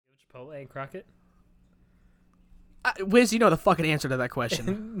Chipotle and Crockett? Wiz, you know the fucking answer to that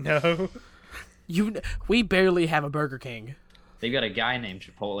question. No. We barely have a Burger King. They got a guy named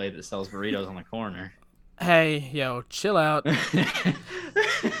Chipotle that sells burritos on the corner. Hey, yo, chill out. I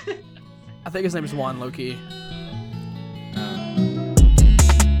think his name is Juan Loki.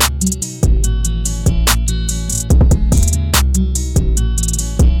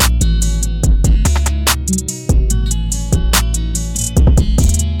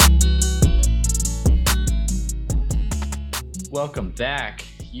 Welcome back.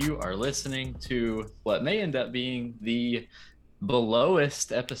 You are listening to what may end up being the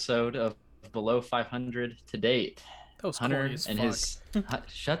belowest episode of Below 500 to date. That was Hunter corny as and fuck. his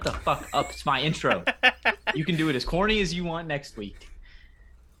shut the fuck up. It's my intro. You can do it as corny as you want next week.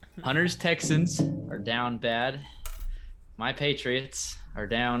 Hunter's Texans are down bad. My Patriots are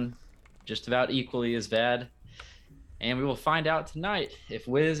down just about equally as bad. And we will find out tonight if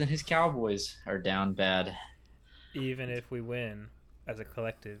Wiz and his Cowboys are down bad. Even if we win as a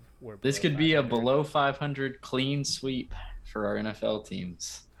collective, we're This below could be a 500. below 500 clean sweep for our NFL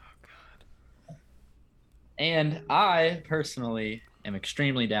teams. Oh, God. And I personally am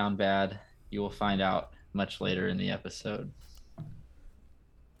extremely down bad. You will find out much later in the episode.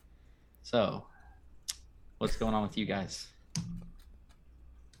 So, what's going on with you guys?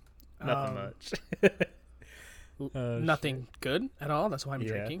 Nothing Um, much. Oh, Nothing good at all. That's why I'm Yeah,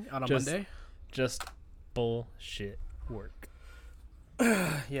 drinking on a just- Monday. Just bullshit work.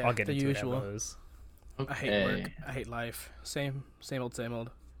 Yeah, I'll get the into usual. it at Lowe's. I hate work. I hate life. Same old, same old.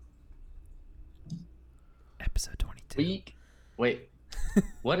 Episode 22. Week. Wait.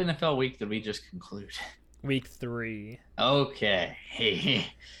 What NFL week did we just conclude? Week 3. Okay.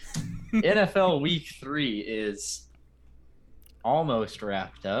 NFL week 3 is almost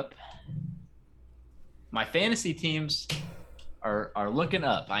wrapped up. My fantasy teams are looking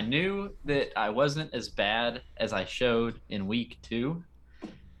up. I knew that I wasn't as bad as I showed in week 2.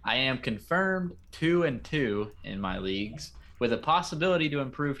 I am confirmed 2-2 in my leagues with a possibility to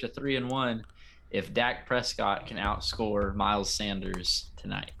improve to 3-1 if Dak Prescott can outscore Miles Sanders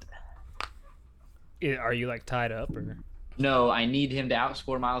tonight. Are you like tied up or? No, I need him to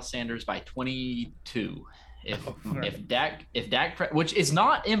outscore Miles Sanders by 22. If Dak which is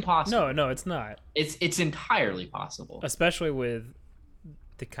not impossible. No, it's not. It's entirely possible. Especially with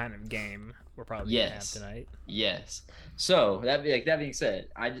the kind of game we're probably gonna have Yes. tonight. Yes. So that being said,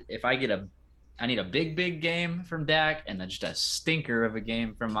 I need a big game from Dak and then just a stinker of a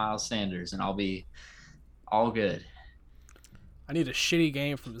game from Miles Sanders, and I'll be all good. I need a shitty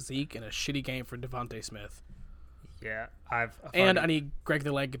game from Zeke and a shitty game for Devontae Smith. Yeah, And I need Greg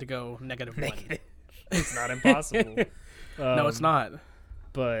the Leg to go -1. negative. It's not impossible. No, it's not.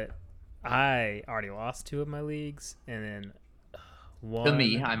 But I already lost 2 of my leagues, and then one. To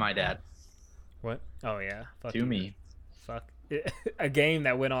me, I might add. What? Oh yeah. Fuck To you. me. Fuck. A game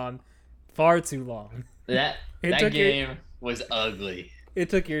that went on far too long. That It took game was ugly. It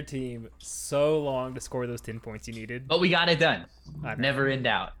took your team so long to score those 10 points you needed. But we got it done. I know. Never in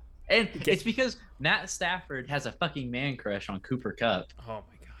doubt. And it's because Matt Stafford has a fucking man crush on Cooper Kupp. Oh my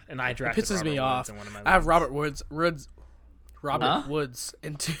god! And I It drafted pisses me Robert off. Woods in one of my I have leagues. Robert Huh? Woods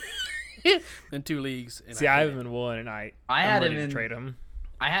in two in 2 leagues. And See, I hate have him in one, and I'm had ready him to in trade him.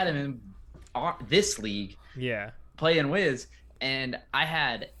 I had him in this league Yeah. playing Wiz, and I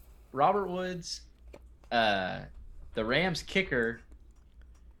had Robert Woods, the Rams kicker.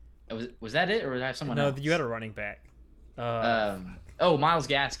 Was that it, or did I have someone No, else? you had a running back. Miles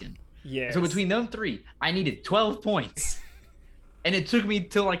Gaskin. Yeah. So between them 3, I needed 12 points, and it took me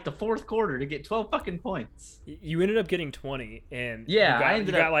till like the 4th quarter to get 12 fucking points. You ended up getting 20, and Yeah, you I got, ended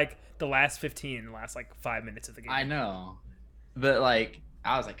you got up- like the last 15 in the last like 5 minutes of the game. I know, but like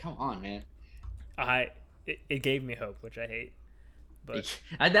I was like, come on, man. It gave me hope, which I hate. But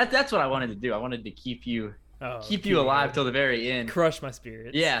That's what I wanted to do. I wanted to keep you keep you alive me till the very end. crush my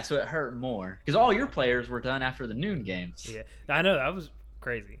spirits. Yeah, so it hurt more because all your players were done after the noon games. Yeah, I know that was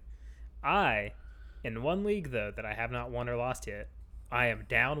crazy. In one league though that I have not won or lost yet, I am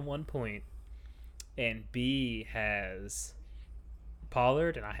down 1 point, and B has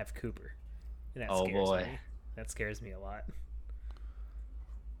Pollard and I have Cooper. And that Oh, scares boy. me. That scares me a lot.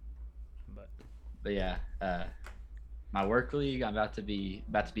 But yeah, my work league, I'm about to be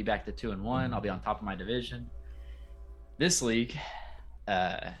back to 2-1. I'll be on top of my division. This league,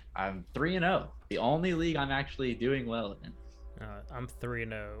 I'm 3-0. The only league I'm actually doing well in. I'm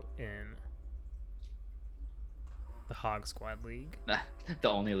 3-0 in the Hog Squad League. The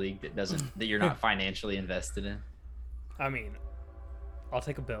only league that you're not financially invested in. I mean, I'll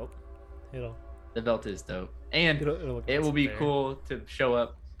take a belt. The belt is dope, and It'll look it nice will up be there. cool to show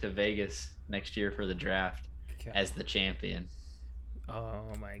up to Vegas next year for the draft God. as the champion. Oh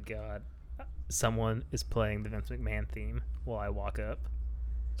my god. Someone is playing the Vince McMahon theme while I walk up.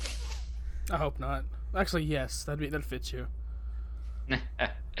 I hope not. Actually, yes, that fits you.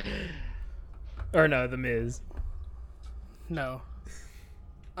 Or no, The Miz. No.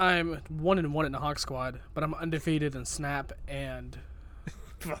 I'm 1-1 in the Hawk Squad, but I'm undefeated in Snap and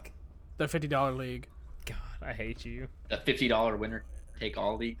Fuck. the $50 league. God, I hate you. The $50 winner take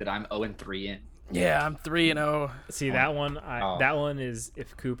all league that I'm 0-3 in. Yeah, I'm 3-0. See that one? Oh. That one is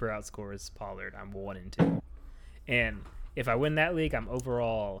if Cooper outscores Pollard, I'm 1-2. And if I win that league, I'm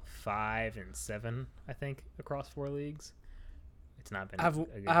overall 5-7. I think across 4 leagues. It's not been.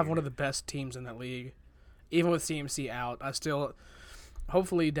 I have one of the best teams in that league. Even with CMC out, I still.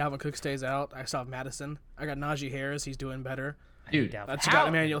 Hopefully, Dalvin Cook stays out. I still have Madison. I got Najee Harris. He's doing better. Dude, That's got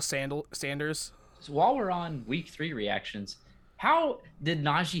Emmanuel Sanders. So while we're on week 3 reactions, how did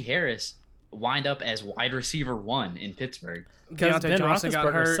Najee Harris wind up as wide receiver 1 in Pittsburgh? Deontay Johnson got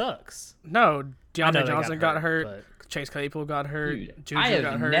Roethlisberger hurt. Sucks. No, I know Deontay they Johnson got hurt. but Chase Claypool got hurt. Dude, Juju I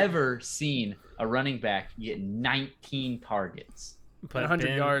got have hurt. never seen a running back get 19 targets. 100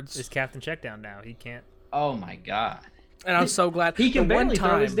 Ben yards. is Captain Checkdown now. He can't. Oh my god. And I'm so glad. He can the one barely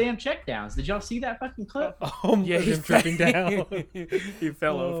throw his time- damn checkdowns. Did y'all see that fucking clip? Oh, Yeah, him tripping down. he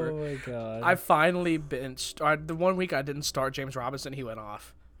fell Oh over. my god. I finally benched. The 1 week I didn't start James Robinson, he went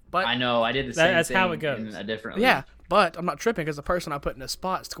off. But I know, I did the same That's thing how it goes. in a different yeah, league. but I'm not tripping because the person I put in a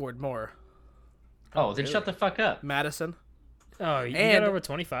spot scored more. Oh, then shut the fuck up. Madison. Oh, you And- got over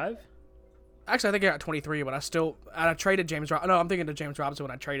 25? Actually, I think I got 23, but I traded James Robinson. No, I'm thinking of James Robinson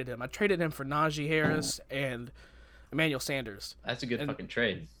when I traded him. I traded him for Najee Harris and Emmanuel Sanders. That's a good fucking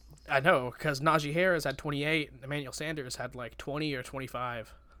trade. I know, because Najee Harris had 28 and Emmanuel Sanders had like 20 or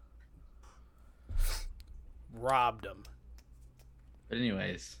 25. Robbed him. But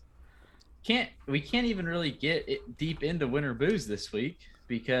anyways, we can't even really get deep into winner booze this week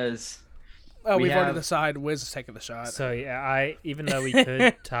because Oh, We we've already have- decided Wiz is taking the shot. So yeah, even though we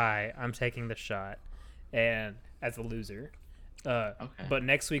could tie, I'm taking the shot, and as a loser. Okay. But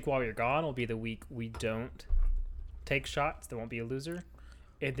next week while you're gone will be the week we don't take shots. There won't be a loser,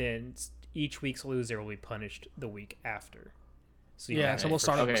 and then each week's loser will be punished the week after. So yeah, have so it we'll for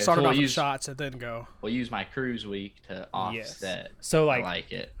start sure. Okay, start so it we'll off with use- shots and then go. we'll use my cruise week to offset. So I like,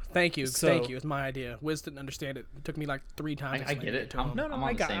 like it. Thank you, So- thank you. It's my idea. Wiz didn't understand it. It took me like 3 times. I get it. To him. no, I'm I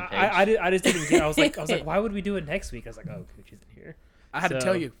on the got. same I just didn't get. I was like, why would we do it next week? I was like, oh, Gucci's in here. I had to So-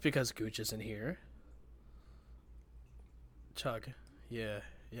 tell you because Gooch is in here. Chug. Yeah.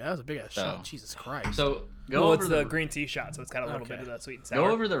 Yeah, that was a big ass So- shot. Jesus Christ. So Well, go it's over the the green tea shot, so it's got a little Okay. bit of that sweet and go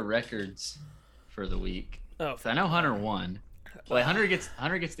sour. over the records for the week. Oh, So I know Hunter won. Well, Hunter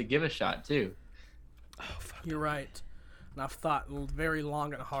gets to give a shot too. oh, fuck. You're right. And I've thought very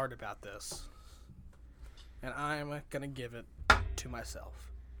long and hard about this. And I'm going to give it to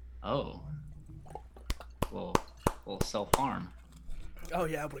myself. Oh. Well, self harm. Oh,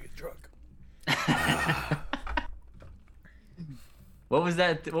 yeah, I'm going to get drunk. What was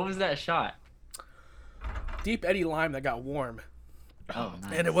that shot? Deep Eddie Lime that got warm. Oh,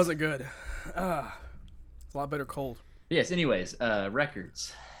 nice. And it wasn't good. It's a lot better cold. Yes. Anyways,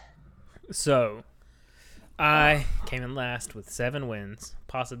 records. So, I came in last with 7 wins,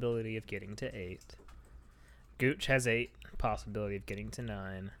 possibility of getting to 8. Gooch has 8, possibility of getting to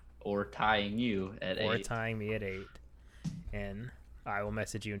 9, Or tying you at or 8. tying me at 8. And I will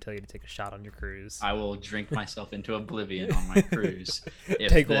message you and tell you to take a shot on your cruise. I will drink myself into oblivion on my cruise.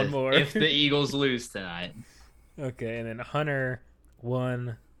 If Take the- one more. If the Eagles lose tonight. Okay, and then Hunter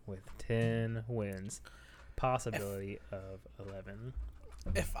won with 10 wins, possibility of 11.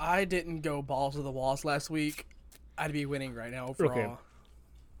 If I didn't go balls to the walls last week, I'd be winning right now overall. Okay.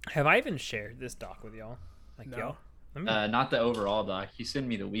 Have I even shared this doc with y'all? Like No. y'all? Let me, Not the overall doc. You send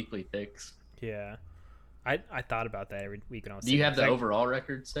me the weekly picks. yeah. I thought about that every week when I was. Do you saying have it. the Like, overall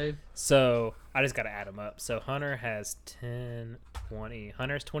record saved? So I just got to add them up. So Hunter has 10, 20.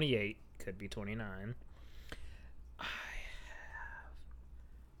 Hunter's 28. Could be 29. I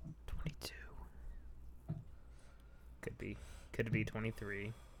have 22. Could be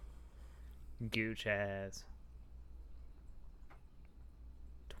 23. Gooch has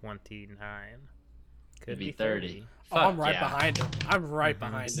 29. Could be 30. Oh, I'm Fuck right yeah. behind him. I'm right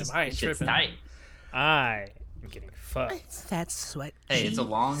behind This him. is- I ain't this shit's tripping. tight. I am getting fucked. That's sweat. Hey, it's a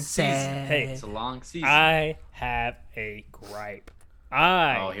long season. Hey, It's a long season. I have a gripe.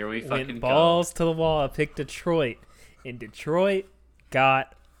 Oh, here we fucking went go. balls to the wall. I picked Detroit, and Detroit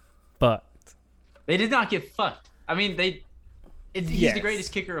got fucked. They did not get fucked. I mean, he's Yes. the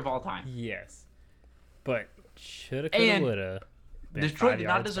greatest kicker of all time. Yes, but shoulda, And- coulda, woulda. been Detroit 5 did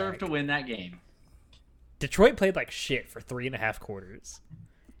not yards deserve back. to win that game. Detroit played like shit for 3.5 quarters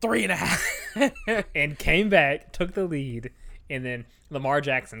 3.5. and came back, took the lead, and then Lamar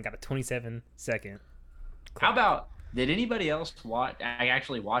Jackson got a 27-second. How about, did anybody else watch? I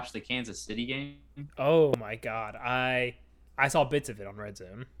actually watched the Kansas City game. Oh my god, I saw bits of it on Red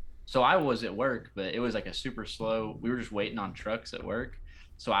Zone. So I was at work, but it was like a super slow. We were just waiting on trucks at work.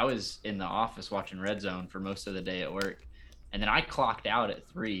 So I was in the office watching Red Zone for most of the day at work. And then I clocked out at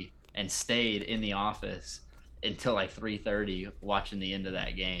 3 and stayed in the office until like 3:30 watching the end of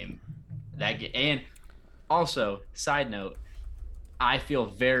that game. And also, side note, I feel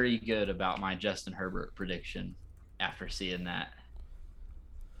very good about my Justin Herbert prediction after seeing that.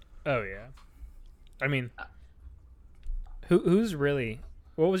 Oh yeah, I mean, who's really?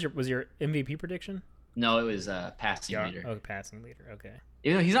 What was your MVP prediction? No, it was passing Yeah, leader. oh, passing leader. Okay.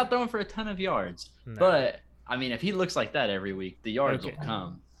 Even though he's not throwing for a ton of yards, No. but I mean, if he looks like that every week, the yards Okay. will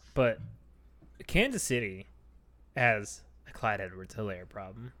come. But Kansas City has a Clyde Edwards-Helaire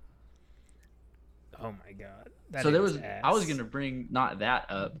problem. Oh my god. That So there is was. ass. I was gonna bring not that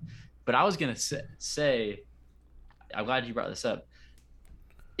up, but I was gonna say. I'm glad you brought this up.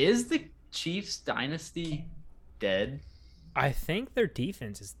 Is the Chiefs dynasty dead? I think their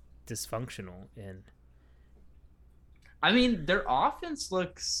defense is dysfunctional and I mean, their offense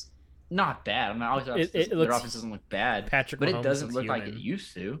looks not bad. I mean, obviously It their looks- offense doesn't look bad, Patrick but it Mahomes doesn't looks look like it human.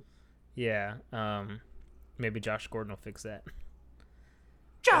 used to. yeah. Maybe Josh Gordon will fix that.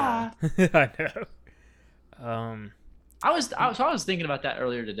 Ja! I know. I was thinking about that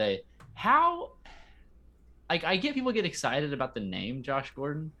earlier today. How, like, I get people get excited about the name Josh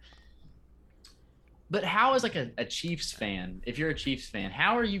Gordon, but how is like a Chiefs fan, if you're a Chiefs fan,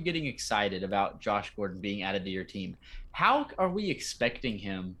 how are you getting excited about Josh Gordon being added to your team? How are we expecting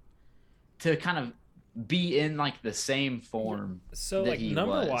him to kind of be in like the same form? So that like he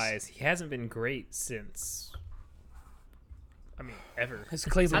number was? wise, he hasn't been great since. I mean, ever His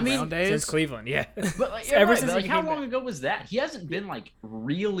Cleveland I mean, Brown days. since Cleveland, yeah. But like, Ever right, since but, he like, how came long back. ago was that? He hasn't been like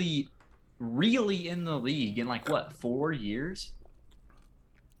really in the league in like what, 4 years?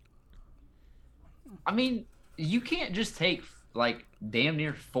 I mean, you can't just take like damn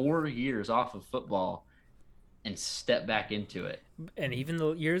near 4 years off of football and step back into it. And even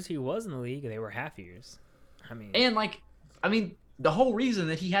the years he was in the league, they were half years. I mean, And like, I mean, the whole reason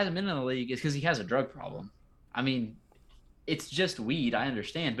that he hasn't been in the league is because he has a drug problem. I mean, it's just weed, I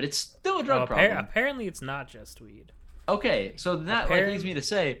understand, but it's still a drug problem. apparently it's not just weed. Okay, so that like, Apparently- leads me to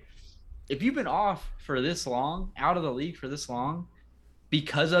say, if you've been off for this long, out of the league for this long,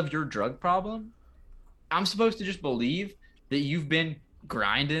 because of your drug problem, I'm supposed to just believe that you've been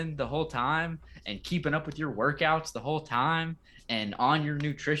grinding the whole time and keeping up with your workouts the whole time and on your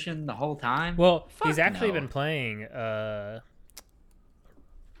nutrition the whole time? Well, Fuck he's actually no. been playing. Is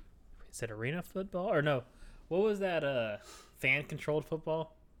it arena football or no? What was that? Fan controlled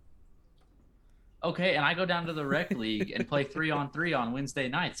football. Okay, and I go down to the rec league and play 3-on-3 on Wednesday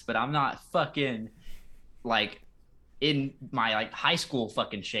nights, but I'm not fucking like in my like high school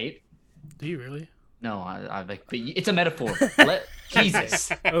fucking shape. Do you really? No, I like, but it's a metaphor.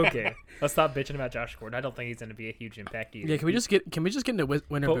 Jesus. Okay, let's stop bitching about Josh Gordon. I don't think he's going to be a huge impact either. Yeah. Can we just get into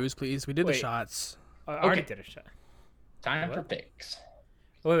winter But- booze, please? We did the wait. shots. I already Okay. did a shot. Time What? for picks.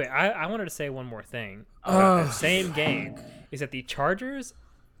 Wait. I wanted to say one more thing about the Ugh. same game. Is that the Chargers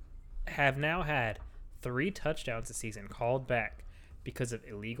have now had 3 touchdowns this season called back because of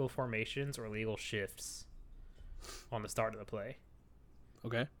illegal formations or illegal shifts on the start of the play.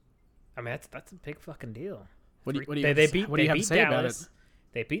 Okay. I mean, that's a big fucking deal. What do you They have to- beat what do you they have to beat say about Dallas. it?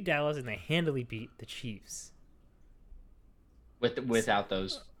 They beat Dallas and they handily beat the Chiefs Without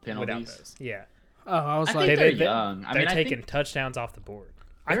those penalties. without those. Yeah, Oh, I was I like, think they're young. I they're mean, I taking think touchdowns off the board.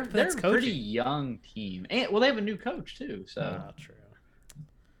 they're That's a pretty coaching. young team, and well, they have a new coach too. So, Oh, true.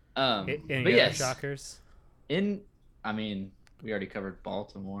 but Any other yes, shockers? I mean, we already covered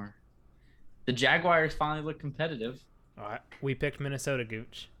Baltimore. The Jaguars finally look competitive, All right, we picked Minnesota,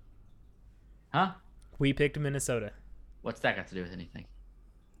 Gooch. huh? We picked Minnesota. What's that got to do with anything?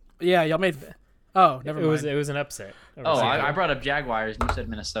 yeah, y'all made. Oh, never It mind. was an upset. Oh, Sorry. I brought up Jaguars and you said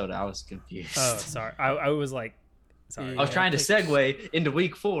Minnesota. I was confused. Oh, sorry. I was like, sorry. I was trying to picked- segue into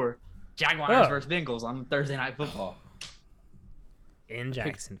Week 4, Jaguars Oh. versus Bengals on Thursday Night Football. in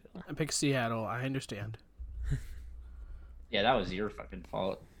Jacksonville. I picked Seattle. I understand. Yeah, that was your fucking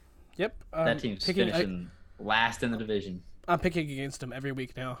fault. Yep. That team's picking, finishing last in the division. I'm picking against them every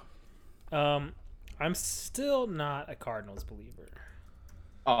week now. I'm still not a Cardinals believer.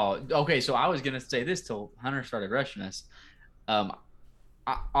 Oh, okay. So I was gonna say this till Hunter started rushing us.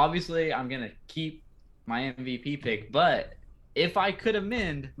 Obviously, I'm gonna keep my MVP pick, but if I could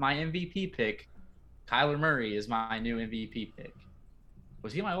amend my MVP pick, Kyler Murray is my new MVP pick.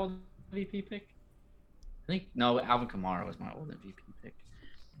 Was he my old MVP pick? I think no, Alvin Kamara was my old MVP pick.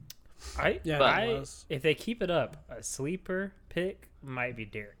 Yeah, But- that was. If they keep it up, a sleeper pick might be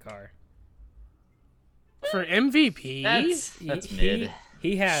Derek Carr. For MVP? That's mid.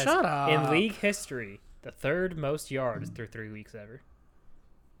 He has Shut up. in league history the third most yards through 3 weeks ever.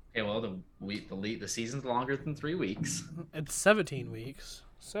 Okay, well the season's longer than 3 weeks. It's 17 weeks.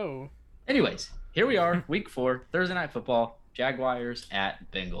 So, Anyways, here we are, week 4, Thursday night football. Jaguars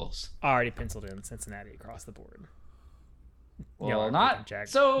at Bengals. Already penciled in Cincinnati across the board. Y'all Well, are not picking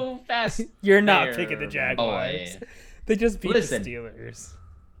so fast. You're not there, picking the Jaguars. boy. They just beat Listen. the Steelers.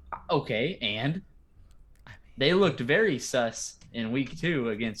 Okay, and they looked very sus in week 2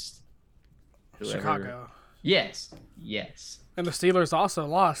 against whoever. Chicago. Yes. And the Steelers also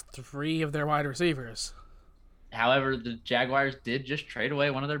lost 3 of their wide receivers. However, the Jaguars did just trade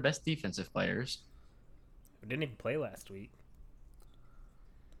away one of their best defensive players. We didn't even play last week.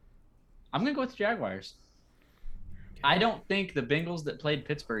 I'm going to go with the Jaguars. I don't think the Bengals that played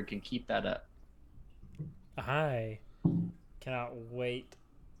Pittsburgh can keep that up. I cannot wait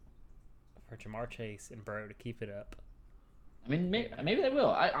for Jamar Chase and Burrow to keep it up. I mean, maybe they will.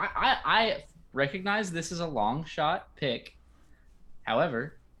 I recognize this is a long shot pick.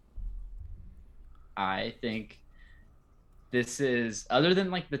 However, I think this is, other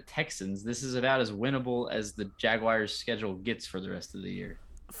than like the Texans, this is about as winnable as the Jaguars' schedule gets for the rest of the year.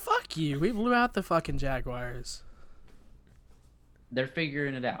 Fuck you. We blew out the fucking Jaguars. They're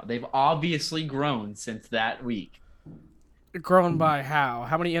figuring it out. They've obviously grown since that week. Grown by how?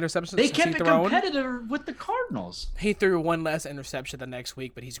 How many interceptions They has kept he it thrown? competitive with the Cardinals. He threw one less interception the next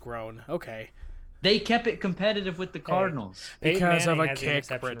week, but he's grown. Okay. They kept it competitive with the Cardinals. Peyton Because of Manning a has the kick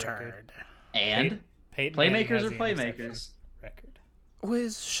interception return. record. And Peyton Manning playmakers has are the playmakers. interception record.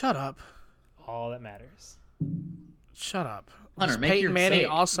 Wiz, shut up. All that matters. Shut up. Hunter, Was make Peyton your Manning take.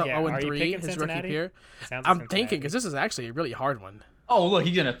 also Yeah, are you 0-3 picking his rookie Cincinnati? year? Sounds like I'm Cincinnati. thinking, because this is actually a really hard one. Oh, look,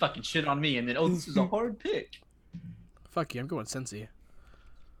 he's going to fucking shit on me. And then, this is a hard pick. Fuck you, I'm going Cincy.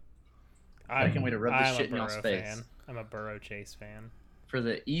 I can't wait to rub this I'm shit a in y'all's Burrow face. fan. I'm a Burrow Chase fan. For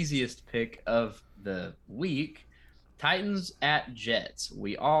the easiest pick of the week, Titans at Jets.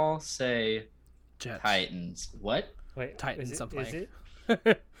 We all say Jets. Titans. What? Wait, Titans, is I'm it?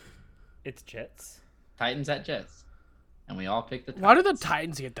 playing. It's Jets. Titans at Jets. And we all pick the Titans. Why do the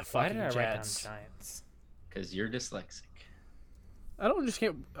Titans get the Why fucking did I write down Jets? Giants? Because you're dyslexic. I don't just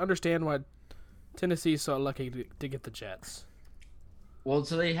can't understand why Tennessee's so lucky to get the Jets. Well,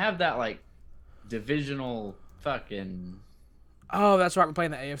 so they have that, like, divisional fucking... Oh, that's right. We're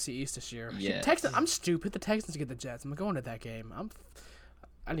playing the AFC East this year. Shit, Yes. Texans. I'm stupid. The Texans get the Jets. I'm going to that game.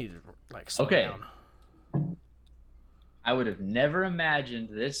 I need to slow Okay. down. I would have never imagined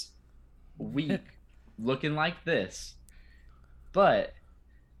this week looking like this. But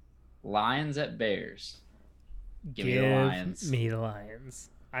Lions at Bears. Give me the Lions. Me the Lions.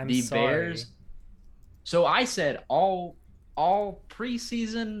 I'm The sorry. Bears. So I said all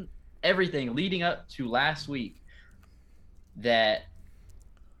preseason, everything leading up to last week, that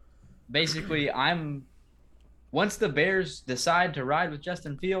basically once the Bears decide to ride with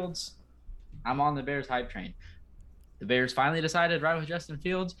Justin Fields, I'm on the Bears hype train. The Bears finally decided to ride with Justin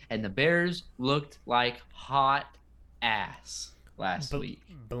Fields, and the Bears looked like hot ass last week.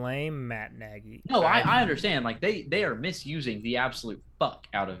 Blame Matt Nagy. No, I understand. Like they are misusing the absolute fuck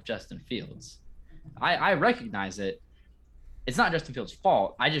out of Justin Fields. I recognize it. It's not Justin Fields'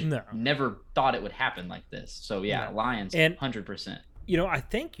 fault. I just No. never thought it would happen like this. So yeah, No. Lions, And- 100%. You know, I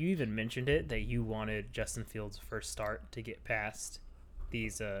think you even mentioned it that you wanted Justin Fields' first start to get past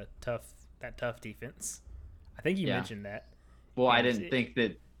these tough defense. I think you Yeah. mentioned that. Well, I Yes, didn't think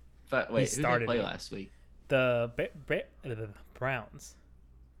that. Wait, who did they started play it. last week? The Browns.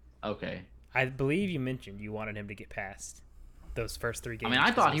 Okay. I believe you mentioned you wanted him to get past those first 3 I games. mean, I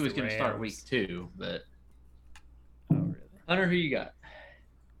 'cause thought it he was the going to start Rams. week 2, but Oh, really? Hunter, who you got?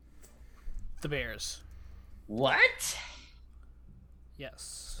 The Bears. What?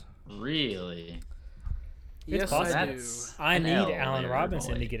 Yes. Really? Yes, possible. I do. That's I an need L Allen there,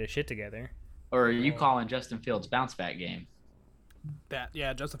 Robinson boy. to get his shit together. Or are you calling Justin Fields bounce back game?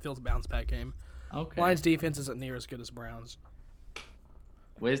 Yeah, Justin Fields bounce back game. Okay. Lions defense isn't near as good as Browns.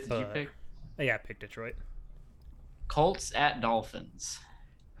 Wiz, did you But- pick? Yeah, I picked Detroit. Colts at Dolphins.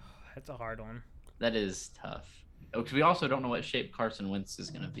 That's a hard one. That is tough. Because we also don't know what shape Carson Wentz is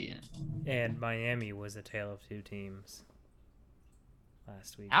going to be in. And Miami was a tale of two teams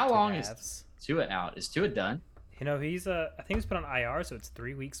last week. How two long is- halves. Tua out. Is Tua done? You know, he's I think he's put on IR, so it's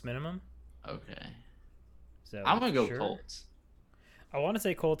 3 weeks minimum. Okay. So I'm going to go sure. Colts. I want to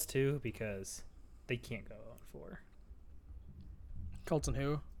say Colts too because they can't go on 4. Colts and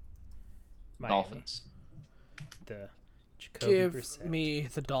who? Miami, Dolphins. The Jacoby Give Brissett. me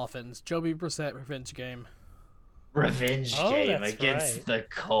the Dolphins. Joby Brissett revenge game. Revenge Oh, game that's against right. the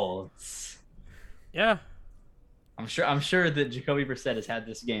Colts. Yeah. I'm sure that Jacoby Brissett has had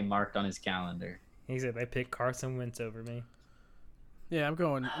this game marked on his calendar. He said they picked Carson Wentz over me. Yeah, I'm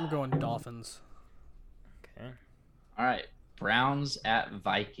going Dolphins. Okay. All right, Browns at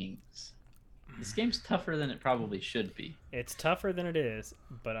Vikings. This game's tougher than it probably should be. It's tougher than it is,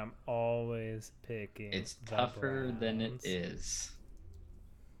 but I'm always picking. It's the tougher than it Browns. is.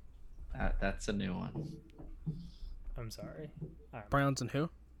 That's a new one. I'm sorry. Browns and who?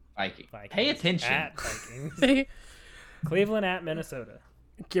 Viking. Vikings Pay attention. At Vikings. Cleveland at Minnesota.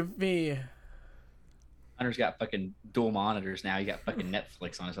 Give me. Hunter's got fucking dual monitors now. He got fucking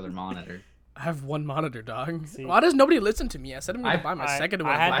Netflix on his other monitor. I have one monitor, dog. See- Why does nobody listen to me? I said I'm going to buy my I- second I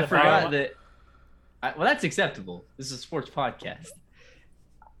one. had I to forgot buy- that. Well, that's acceptable. This is a sports podcast.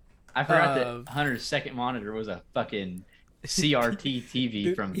 I forgot that Hunter's second monitor was a fucking CRT TV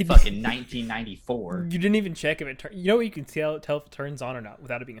Dude, from he- fucking 1994. You didn't even check if it turns. You know what you can tell if it turns on or not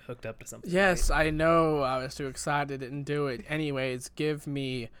without it being hooked up to something. Yes, I know. I was too excited and do it. Anyways, give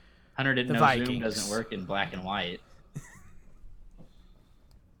me. Hunter didn't The know Zoom Vikings. doesn't work in black and white.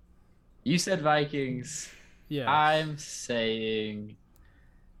 You said Vikings. Yeah. I'm saying.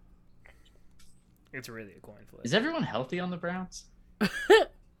 It's really a coin flip. Is everyone healthy on the Browns?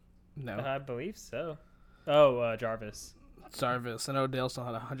 No. I believe so. Oh, Jarvis. Jarvis. I know Odell's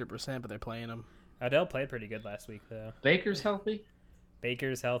not 100%, but they're playing him. Odell played pretty good last week, though. Baker's healthy?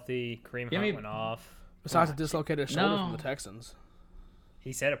 Baker's healthy. Kareem Give Hunt me- went off. Besides a dislocated shoulder No. from the Texans.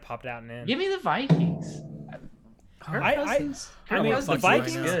 He said it popped out and in. Give me the Vikings. Kirk I Cousins. I Kirk mean, Cousins the looks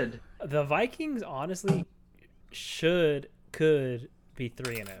Vikings- good. The Vikings honestly could be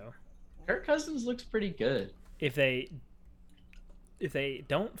 3-0 Kirk Cousins looks pretty good. if they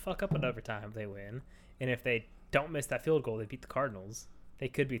don't fuck up in overtime, they win, and if they don't miss that field goal, they beat the Cardinals. They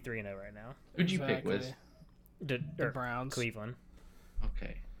could be 3-0 right now. Who'd you pick, Wiz? The Browns. Cleveland.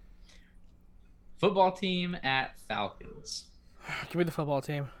 Okay. Football team at Falcons. Give me the football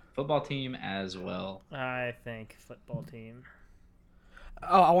team. Football team as well. I think football team.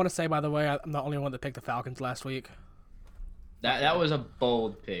 Oh, I want to say, by the way, I'm the only one that picked the Falcons last week. That was a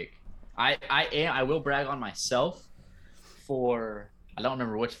bold pick. I will brag on myself for I don't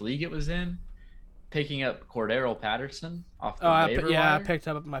remember which league it was in, picking up Cordero Patterson off the waiver I wire. picked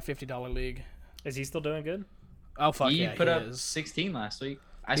up my $50 league. Is he still doing good? Oh, fuck He yeah, put he up is. 16 last week.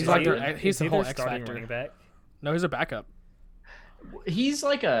 He's saw like it. their- he's Is the he whole their X starting factor. running back. No, he's a backup. He's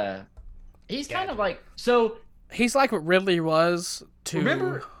like a. He's kind Gadget. of like so. He's like what Ridley was to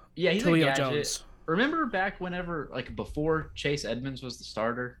Remember? Yeah, he's a Leo gadget. Jones. Remember back whenever like before Chase Edmonds was the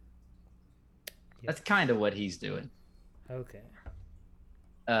starter. That's Yes. kind of what he's doing. Okay.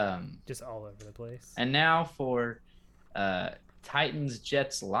 Just all over the place. And now for Titans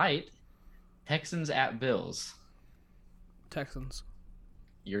Jets light, Texans at Bills. Texans.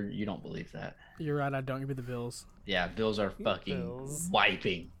 You don't believe that? You're right. I don't give me the Bills. Yeah, Bills are fucking Bills.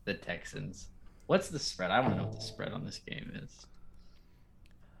 wiping the Texans. What's the spread? I want to know what the spread on this game is.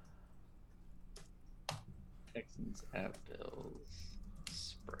 Texans at Bills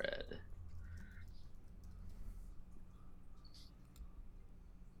spread.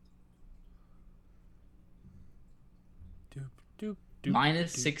 Doop, doop, doop,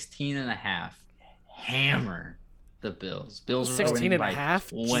 Minus doop. 16 and a half. Hammer the Bills. Bills are 16 winning and a by half?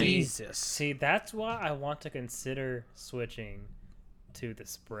 20. Jesus. See, that's why I want to consider switching to the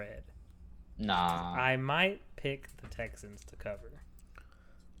spread. Nah. I might pick the Texans to cover.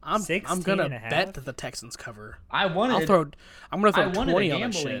 I'm 16 gonna and a half? bet that the Texans cover. I'm gonna I'm gonna throw 20 on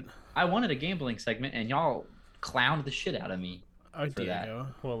that shit. I wanted a gambling segment, and y'all clowned the shit out of me. Oh, there that. you go.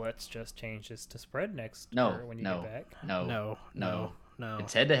 Well, let's just change this to spread next No, or when you no, get back. no, No, no, no.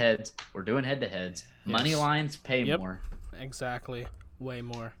 It's head to heads. We're doing head to heads. Money Yes. lines pay Yep. more. Exactly. Way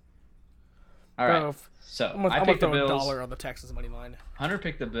more. All right. Bro, So I'm gonna I picked the throw Bills. $1 on the Texans money line. Hunter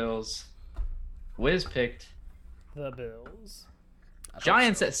picked the Bills. Wiz picked The Bills. I hope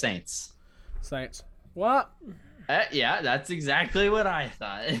Giants so. at Saints. Saints. What? Yeah, that's exactly what I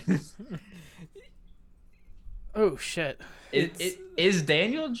thought. Oh shit. Is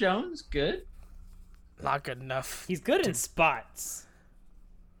Daniel Jones good? Not good enough. He's good in spots.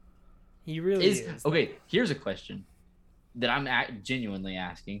 He really is. Okay, here's a question that I'm genuinely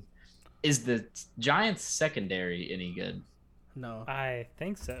asking: is the Giants secondary any good? No. I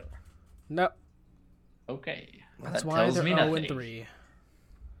think so. No. Okay, That's that why tells they're me 0 nothing. 3.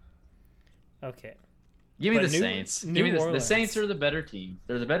 Okay. Give me But the Saints. New Give me the Orleans. Saints are the better team.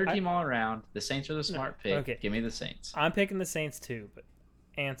 They're the better I- team all around. The Saints are the smart pick. okay. Give me the Saints. I'm picking the Saints too, but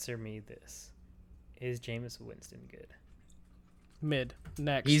answer me this: is Jameis Winston good? Mid.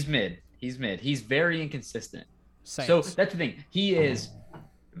 Next. He's mid. He's mid. He's very inconsistent. Saints. So that's the thing. He is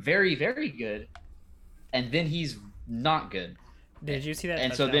very, very good, and then he's not good. Did you see that?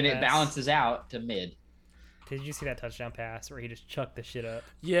 And so then it touchdown pass? balances out to mid. Did you see that touchdown pass where he just chucked the shit up?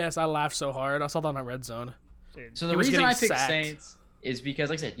 Yes, I laughed so hard. I saw that on my red zone. Dude, So He the was reason getting I picked sacked. Saints is because,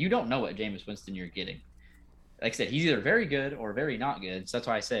 like I said, you don't know what Jameis Winston you're getting. Like I said, he's either very good or very not good. So that's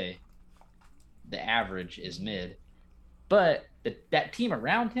why I say the average is mid. But that team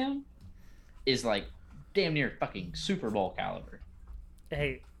around him is like damn near fucking Super Bowl caliber.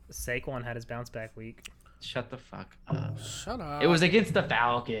 hey, Saquon had his bounce back week. Shut the fuck up. Shut up. It was against the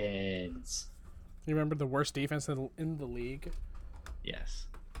Falcons. You remember the worst defense in the league? Yes.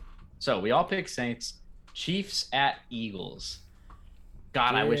 So we all pick Saints. Chiefs at Eagles.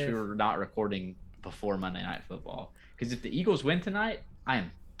 God, I wish we Give- were not recording before Monday Night Football. Because if the Eagles win tonight, I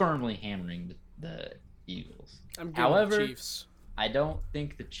am firmly hammering the Eagles. I'm good However, with Chiefs. I don't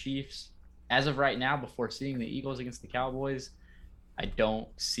think the Chiefs, as of right now, before seeing the Eagles against the Cowboys, I don't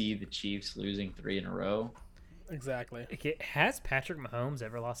see the Chiefs losing 3 in a row. Exactly. Okay, has Patrick Mahomes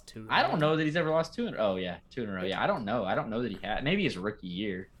ever lost 2? I don't know that he's ever lost 2 in a row. Oh, yeah, 2 in a row. Yeah, I don't know. I don't know that he had. Maybe his rookie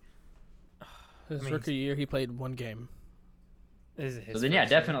year. His I mean, rookie year, he played one game. So then, yeah,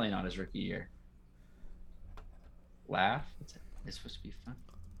 definitely not his rookie year. Laugh? It's supposed to be fun.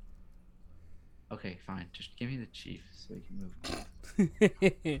 Okay, fine. Just give me the Chiefs so we can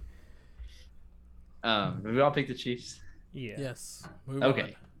move on. We all pick the Chiefs. Yeah. Yes. Move Okay.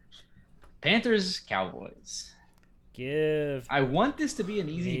 on. Panthers, Cowboys. Give I want this to be an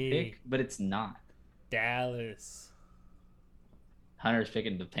easy Me. pick, but it's not. Dallas. Hunter's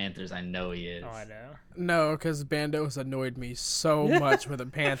picking the Panthers. I know he is. Oh, I know. No, because Bandos annoyed me so much with the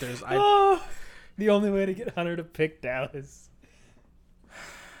Panthers. Oh, the only way to get Hunter to pick Dallas.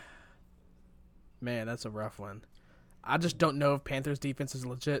 Man, that's a rough one. I just don't know if Panthers defense is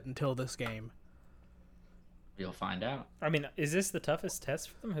legit until this game. You'll find out. I mean, is this the toughest test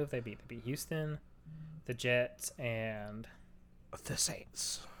for them? Who have they beat? They beat Houston, the Jets, and The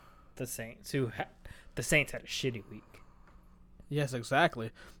Saints. the Saints. The Saints had a shitty week. Yes,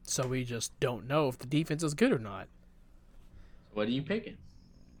 exactly. So we just don't know if the defense is good or not. What are you picking?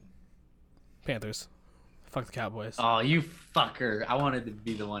 Panthers. Fuck the Cowboys. Oh, you fucker. I wanted to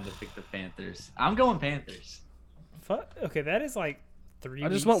be the one to pick the Panthers. I'm going Panthers. Okay, that is like 3 I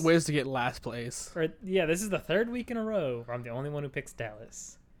just weeks. want Wiz to get last place. Or, yeah, this is the 3rd week in a row where I'm the only one who picks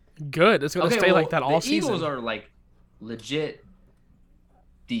Dallas. Good. It's going to stay well, like that all the season. Eagles are like legit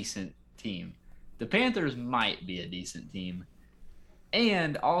decent team. The Panthers might be a decent team.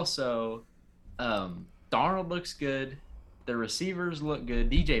 And also, Darnold looks good. The receivers look good.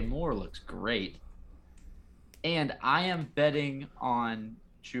 DJ Moore looks great. And I am betting on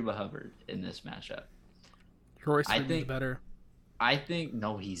Chuba Hubbard in this matchup. Royce I Freeman's think- better. I think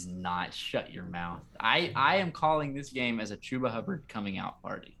no, he's not. Shut your mouth. I am calling this game as a Chuba Hubbard coming out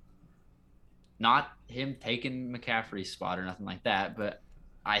party. Not him taking McCaffrey's spot or nothing like that, but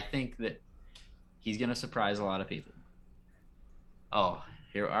I think that he's gonna surprise a lot of people. Oh,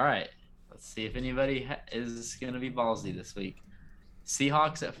 here. All right. Let's see if anybody is gonna be ballsy this week.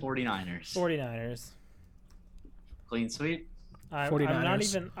 Seahawks at 49ers. 49ers. Clean sweep. I'm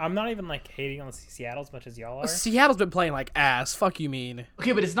 49ers. not even like hating on Seattle as much as y'all are. Seattle's been playing like ass. Fuck you mean.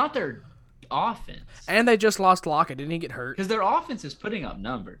 Okay, but it's not their offense And they just lost Lockett. Didn't he get hurt? because their offense is putting up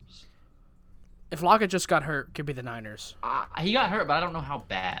numbers. If Lockett just got hurt, it could be the Niners. He got hurt, but I don't know how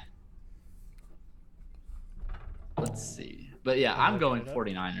bad. Let's see. But yeah, I'm going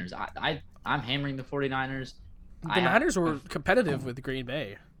 49ers. I'm hammering the 49ers. The Niners were competitive with Green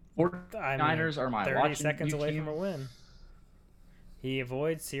Bay. 49ers are my 30 watching seconds you away team. from a win. He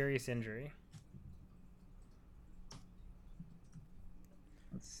avoids serious injury.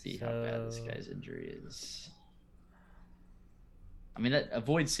 Let's see how bad this So- guy's injury is. I mean, that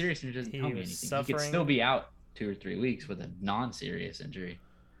avoids serious injury doesn't He tell me was anything. He suffering- could still be out 2 or 3 weeks with a non-serious injury.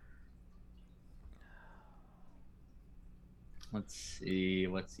 Let's see.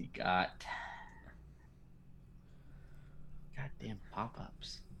 What's he got? Goddamn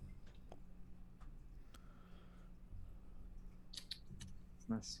pop-ups.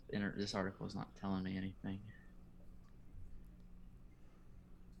 This article is not telling me anything.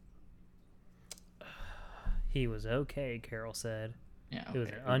 He was okay, Carroll said. Yeah, It was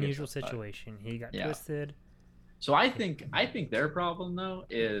okay, an who gives unusual a fuck? situation. He got Yeah. twisted. So I think their problem though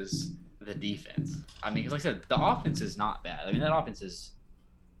is the defense. I mean, 'cause like I said, the offense is not bad. I mean, that offense is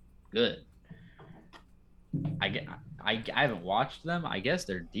good. I haven't watched them. I guess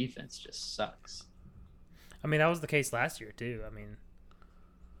their defense just sucks. I mean, that was the case last year too. I mean,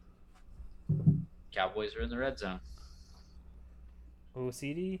 Cowboys are in the red zone.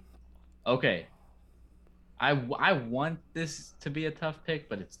 OCD. Okay. I want this to be a tough pick,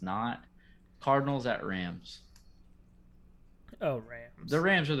 but it's not. Cardinals at Rams. Oh, Rams. The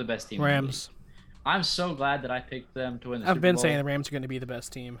Rams are the best team. in the Rams. league. I'm so glad that I picked them to win the I've Super been Bowl. saying the Rams are going to be the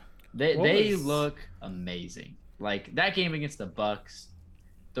best team. They look amazing. Like that game against the Bucks,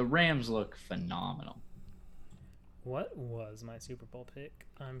 the Rams look phenomenal. What was my Super Bowl pick?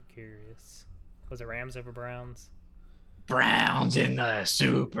 I'm curious. Was it Rams over Browns? Browns in the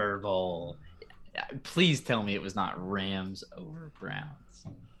Super Bowl. Please tell me it was not Rams over Browns.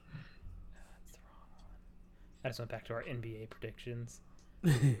 That's the wrong one. I just went back to our NBA predictions.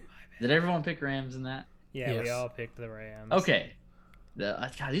 Did everyone pick Rams in that? Yeah, we Yes. all picked the Rams. Okay.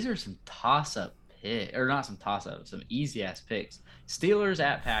 God, these are some toss-up picks, or not some toss-up, some easy-ass picks. Steelers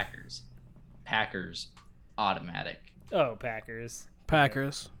at Packers. Packers, automatic. Oh, Packers.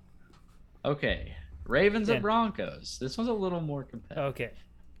 Packers. Okay. Ravens Yeah. at Broncos. This one's a little more competitive. Okay.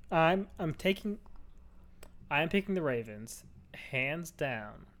 I'm picking the Ravens hands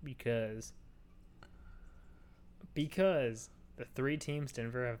down because the three teams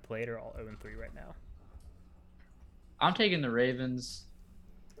Denver have played are all 0-3 right now. I'm taking the Ravens.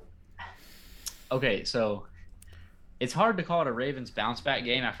 Okay, so it's hard to call it a Ravens bounce back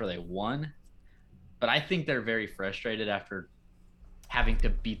game after they won, but I think they're very frustrated after having to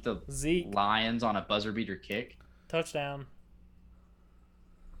beat the Zeke, Lions on a buzzer beater kick. touchdown.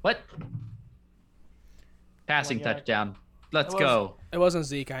 What? Passing 1 yard. touchdown. Let's It go. It wasn't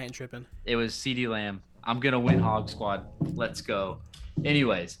Zeke. I ain't tripping. It was CeeDee Lamb. I'm going to win Hog Squad. Let's go.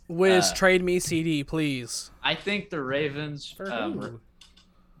 Anyways, Wiz, trade me CD, please. I think the Ravens For who?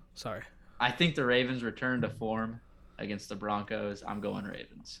 Sorry. I think the Ravens return to form against the Broncos. I'm going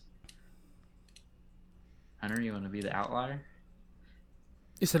Ravens. Hunter, you want to be the outlier?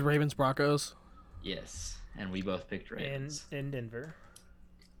 You said Ravens, Broncos. Yes, and we both picked Ravens. in Denver.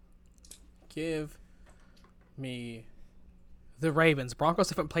 Give me the Ravens. Broncos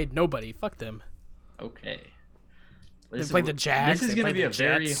haven't played nobody. Fuck them. Okay. They played the Jags, This is they going to played be the a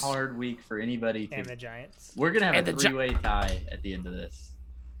very Jets. hard week for anybody. And the Giants. We're going to have And a the Gi- three-way tie at the end of this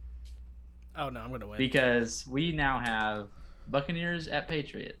Oh no, I'm gonna win. because we now have Buccaneers at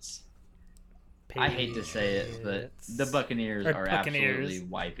Patriots. I hate to say it, but the Buccaneers Or are Buccaneers. absolutely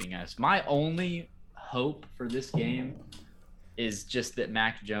wiping us. My only hope for this game is just that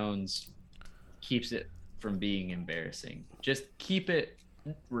Mac Jones keeps it from being embarrassing. Just keep it.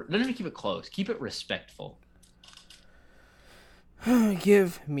 Don't even keep it close. Keep it respectful.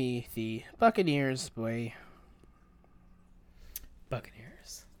 Give me the Buccaneers, boy.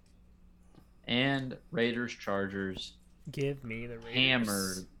 Buccaneers. And Raiders, Chargers Give me the Raiders.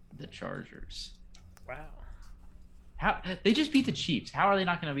 hammered the Chargers. Wow. How they just beat the Chiefs? How are they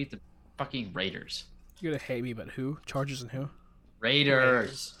not going to beat the fucking Raiders? You're gonna hate me, but who? Chargers and who?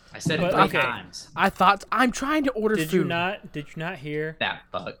 Raiders. I said it But, 3 okay. times. I thought I'm trying to order Did food. you not hear? That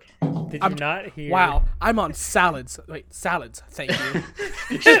fuck. Did I'm- you not hear? Wow, I'm on salads. Wait, salads. Thank you.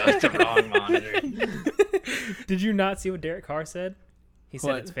 You chose the wrong monitor. Did you not see what Derek Carr said? He said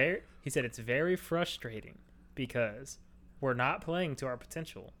What? it's very frustrating because we're not playing to our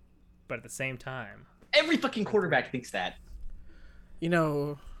potential, but at the same time, Every fucking quarterback thinks that. You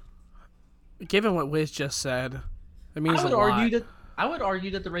know, given what Wiz just said, it means I would a lot.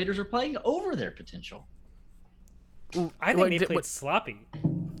 argue that the Raiders are playing over their potential. I think What they di- played what- sloppy.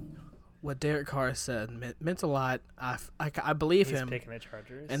 What Derek Carr said meant a lot. I believe He's him. picking the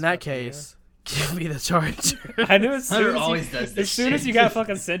Chargers. In that Fuck you. case, give me the Chargers. I knew as Hunter soon as, always does as, this soon as shit. you got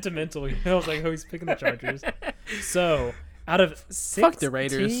fucking sentimental, I was like, oh, he's picking the Chargers. So, out of 16 Fuck the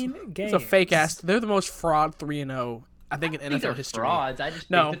Raiders. games, It's a fake ass. They're the most fraud 3-0. I think in I think NFL they're history. frauds. I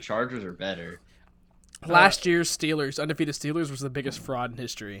just No. think the Chargers are better. Last year's Steelers, undefeated Steelers, was the biggest fraud in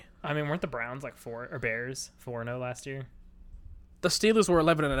history. I mean, weren't the Browns like Bears 4-0 last year? The Steelers were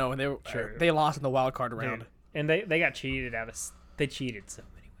 11-0, and True. they lost in the wild card round. Dude. And they got cheated they cheated so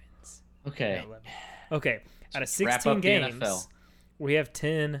many wins. Okay. 11. Okay, out of Wrap 16 up the games, NFL. we have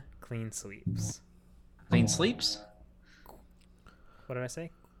 10 clean sweeps. Clean sleeps? What did I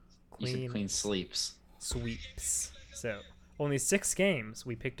say? You said clean sleeps. Sweeps. So, only 6 games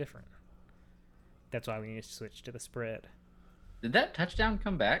we pick different. That's why we need to switch to the spread. Did that touchdown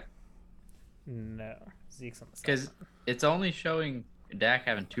come back? No. Zeke's on the Because sideline. it's only showing Dak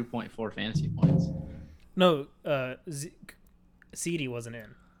having 2.4 fantasy points. No, CD wasn't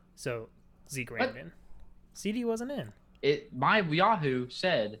in. So, Zeke ran What? it in. CD wasn't in. My Yahoo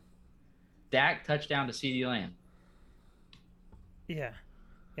said Dak touchdown to CeeDee Lamb, Yeah.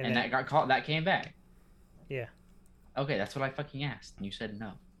 and then, that got caught. That came back. yeah. Okay, that's what I fucking asked, and you said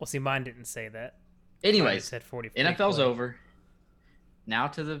no. Well, see, mine didn't say that. Anyways, said 40. NFL's over. Now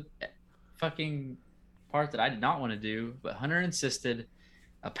to the fucking part that I did not want to do, but Hunter insisted.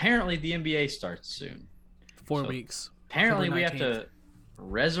 Apparently, the NBA starts soon. 4 So, weeks. Apparently, October we have 19th. to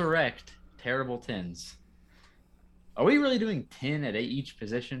resurrect terrible 10s. Are we really doing 10 at each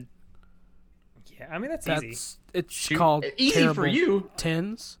position? Yeah, I mean that's easy. That's it's Shoot, called easy terrible for you.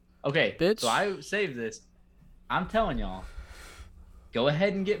 tens. Okay, Bitch. so I saved this. I'm telling y'all, go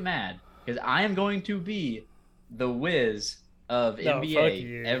ahead and get mad because I am going to be the whiz of No, fuck NBA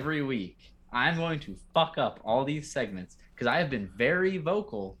you. every week. I'm going to fuck up all these segments because I have been very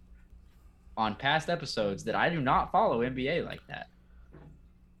vocal on past episodes that I do not follow NBA like that.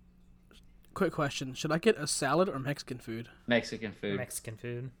 Quick question: should I get a salad or Mexican food? Mexican food. Mexican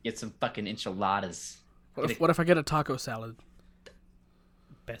food, Get some fucking enchiladas. What if I get a taco salad?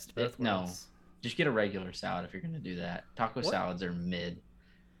 best of both No. worlds. Just get a regular salad if you're going to do that. Taco What? salads are mid.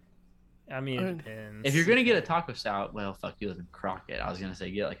 I mean, I it mean, depends. If you're going to get a taco salad, well, fuck, you live in Crockett. I was going to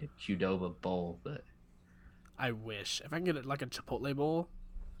say get like a Qdoba bowl, but I wish if I can get it like a Chipotle bowl.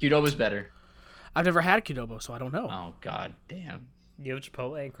 Qdoba's better. I've never had Qdoba, so I don't know. Oh, god damn. you have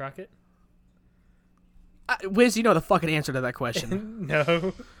Chipotle and Crockett? Wiz, you know the fucking answer to that question.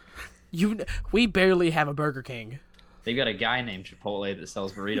 No. We barely have a Burger King. They've got a guy named Chipotle that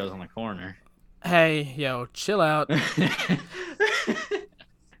sells burritos on the corner. Hey, yo, chill out. I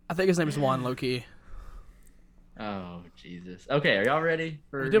think his name is Juan Loki. Oh, Jesus. Okay, are y'all ready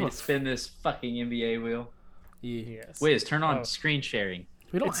for We me did to one. spin this fucking NBA wheel? Yeah. Yes. Wiz, turn on Oh. screen sharing.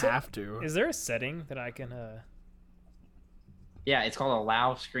 We don't It's a- have to. Is there a setting that I can? Yeah, it's called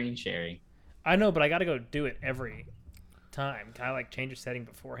allow screen sharing. I know, but I got to go do it every time. Can I like change a setting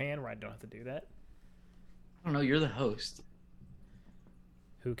beforehand where I don't have to do that? I don't know, you're the host.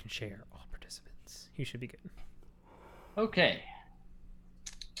 Who can share all participants? You should be good. Okay.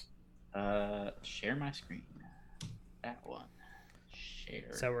 Share my screen. That one. Share.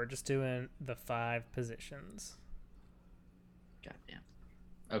 So we're just doing the 5 positions. Goddamn.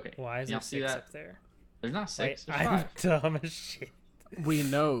 Okay. Why is Y'all there see 6 that? up there? There's not Wait, 6. There's I'm 5. dumb as shit. We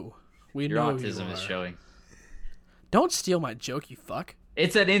know. We Your know autism you is are. showing. Don't steal my joke, you fuck.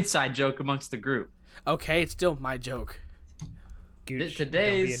 It's an inside joke amongst the group. Okay, it's still my joke. Gooch,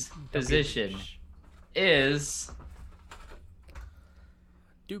 Today's don't be a position douche. is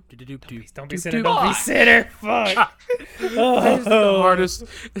Doop doop doop doop. Don't be doop, center. doop. Don't be center. Fuck. It's the Oh, hardest.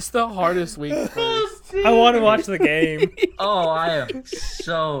 It's the hardest week. First. I want to watch the game. Oh, I am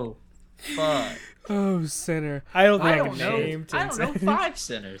so fucked. Oh, center. I don't think I I, don't can know. name I 10 don't know centers. 5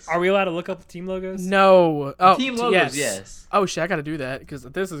 centers. Are we allowed to look up the team logos? No. Oh, Team logos, yes. Oh shit, I gotta do that because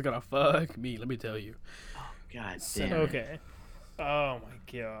this is gonna fuck me. Let me tell you. God Center. damn. it. Okay. Oh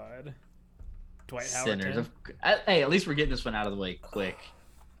my god. Dwight Howard Centers. 10. Hey, at least we're getting this one out of the way quick.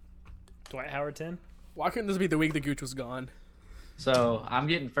 Dwight Howard 10? Why couldn't this be the week the Gooch was gone? So I'm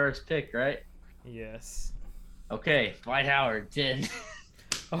getting first pick, right? Yes. Okay, Dwight Howard 10.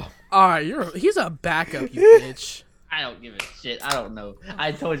 All right, he's a backup, you bitch. I don't give a shit. I don't know.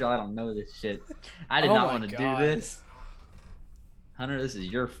 I told y'all I don't know this shit. I did Oh not my want to do God. this. Hunter, this is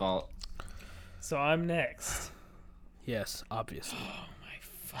your fault. So I'm next. Yes, obviously. Oh my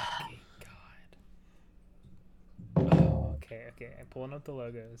fucking god. Oh, okay. I'm pulling up the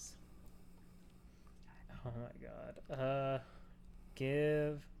logos. Oh my god.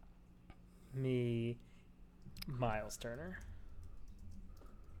 Give me Miles Turner.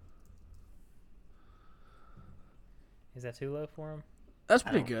 Is that too low for him? That's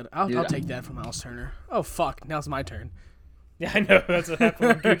pretty don't- good. I'll dude, take that from Miles Turner. Oh fuck, now it's my turn. Yeah, I know. That's what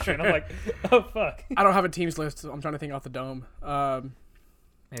happened with Gucci. And I'm like, oh fuck. I don't have a teams list. So I'm trying to think off the dome.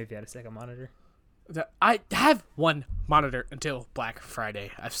 Maybe if you had a second monitor. I have one monitor until Black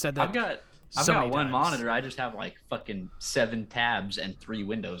Friday. I've said that. I've got so many one times. monitor. I just have like fucking 7 tabs and 3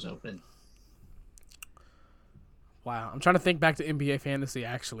 windows open. Wow, I'm trying to think back to NBA fantasy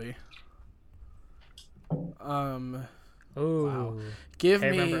actually. Ooh. Give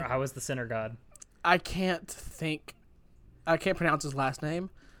Hey, me. remember, I was the center god. I can't pronounce his last name,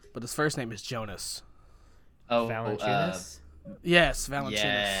 but his first name is Jonas. Oh, Valanciunas? Yes, Valanciunas.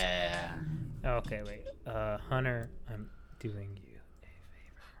 yeah. Okay, wait. Hunter, I'm doing you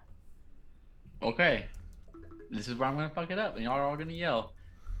a favor. Okay. This is where I'm gonna fuck it up, and y'all are all gonna yell.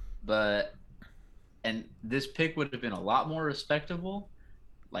 And this pick would have been a lot more respectable,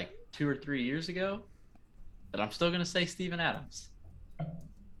 like 2 or 3 years ago. But I'm still gonna say Steven Adams.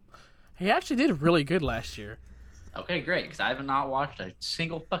 He actually did really good last year. Okay, great, because I have not watched a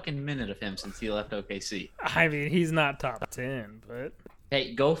single fucking minute of him since he left OKC. I mean, he's not top 10, but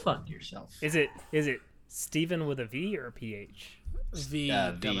Hey, go fuck yourself. is it Steven with a V or a PH? V, V.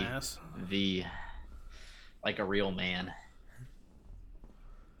 dumbass. V, like a real man.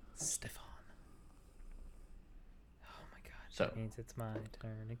 Stefan. Oh my god. So- That means it's my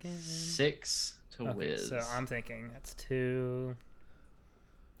turn again. 6 to Okay, Wiz. so I'm thinking that's 2,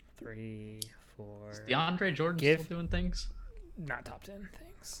 3, 4. Is DeAndre Jordan Give- still doing things? Not top 10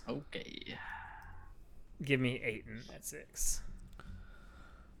 things. Okay. Give me Ayton at 6.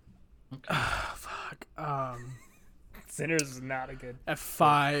 Fuck. Sinners is not a good. At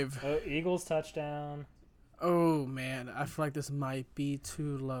 5. Oh, Eagles touchdown. Oh man, I feel like this might be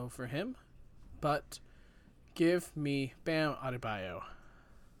too low for him, but give me Bam Adebayo.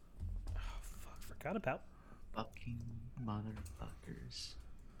 Oh fuck, forgot about. Fucking motherfuckers.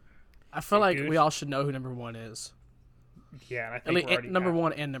 I feel Hey, like Gooch. we all should know who number 1 is. Yeah, and I At think least we're already number got-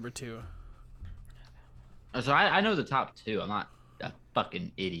 1 and number 2. So I know the top 2. I'm not a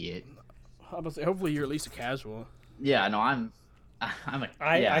fucking idiot. Hopefully you're at least a casual. Yeah, no, I'm a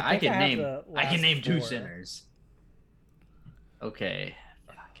I yeah. I, think can I have name the I can last name 2 4. sinners. Okay.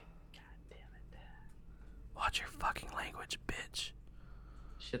 Fucking goddamn it. Watch your fucking language, bitch.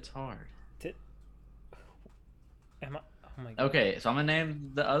 Shit's hard. Am I? Oh my god. Okay, so I'm gonna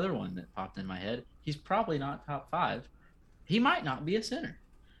name the other one that popped in my head. He's probably not top 5. He might not be a sinner,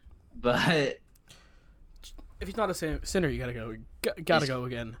 but If he's not a sinner, you gotta go. Gotta go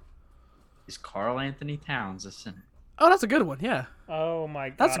again. is Carl Anthony Towns a sinner? Oh, that's a good one. Yeah, Oh my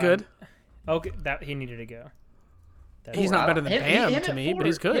god. that's good. Okay, that he needed to go. That He's is- not better than Bam him to at me, but 4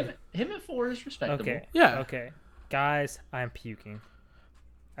 he's good. Him at 4 is respectable. Okay. Yeah. Okay. Guys, I'm puking.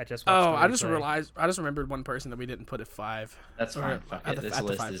 I just watched Oh, the I just replay. realized. I just remembered one person that we didn't put at 5. That's Or fine. Fuck at it. the- This at the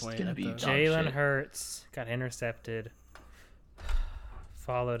list 5 is point, gonna at be the- dog Jalen shit. Hurts got intercepted.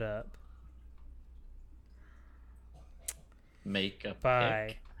 Followed up Make a by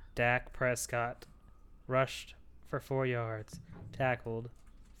pick. Dak Prescott. Rushed for 4 yards. Tackled.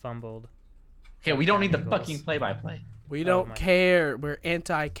 Fumbled. Okay, we don't need the Eagles. fucking play-by-play. We Oh don't my- care. We're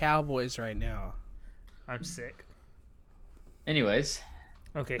anti-Cowboys right now. I'm sick. Anyways,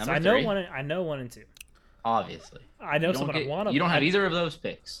 Okay, so Number I know 3. 1. I know 1 and 2. obviously, I know you don't, someone I want to. you don't have either of those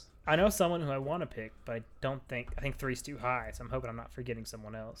picks. I know someone who I want to pick, but I don't think. I think 3's too high, so I'm hoping I'm not forgetting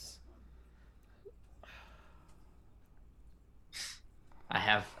someone else. I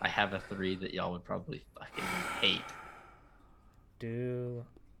have a 3 that y'all would probably fucking hate. Do.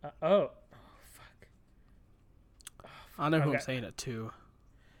 Oh, fuck. I know who Okay. I'm saying it to.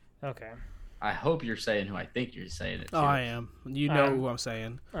 Okay, I hope you're saying who I think you're saying it to. Oh, I am. You know Um, who I'm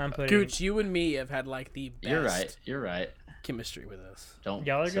saying. I'm putting. Gooch, you and me have had like the best You're right. You're right. chemistry with us. Don't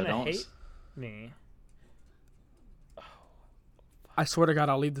Y'all are so gonna don't, hate me. I swear to God,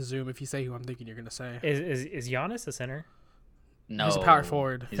 I'll leave the Zoom if you say who I'm thinking you're gonna say. Is Giannis a center? No, He's a power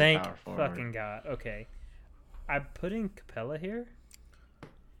forward. He's Thank a power forward. fucking God. Okay, I'm putting Capella here.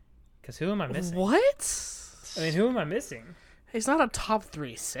 Cause who am I missing? What? I mean, who am I missing? He's not a top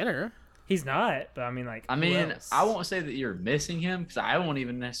 3 center. He's not. But I mean, like. I who mean, else? I won't say that you're missing him because I won't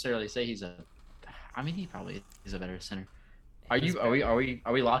even necessarily say he's a. I mean, he probably is a better center. Are He's you?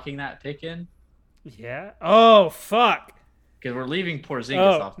 Are we locking that pick in? Yeah. Oh fuck. Because we're leaving Porzingis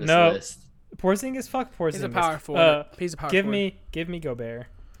Oh, off this no. list. Porzingis. Fuck Porzingis. He's a power forward. He's a power Give forward. me Gobert.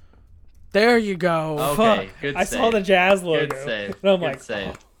 There you go. Okay, Fuck. good I saw save. the Jazz logo. Good save. And I'm Good like,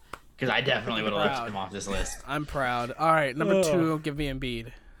 save. Because I definitely would have left Proud. him off this list. I'm proud. All right, number Ugh. 2, give me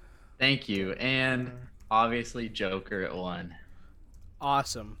Embiid. Thank you. And obviously Joker at 1.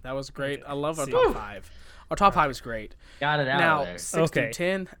 Awesome. That was great. I love our See. top 5. Our top 5 is great. Got it out Now, of there. 6 Okay. through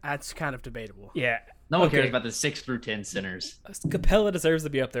 10, that's kind of debatable. yeah. No one okay. cares about the 6 through 10 centers. Capella deserves to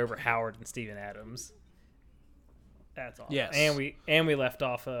be up there over Howard and Steven Adams. That's all. Yes. And we left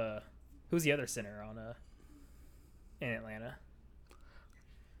off who's the other center on in Atlanta?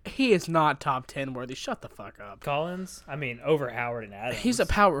 He is not top 10 worthy. Shut the fuck up. Collins? I mean, over Howard and Adams. He's a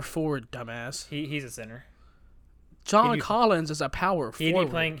power forward, dumbass. he's a center. John he'd be- Collins is a power He'd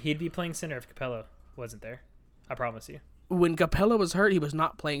forward. be playing center if Capella wasn't there. I promise you. When Capella was hurt, he was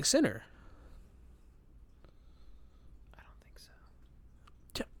not playing center. I don't think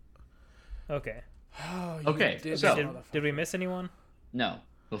so. Okay. Oh, Okay, so- Did we miss anyone? No.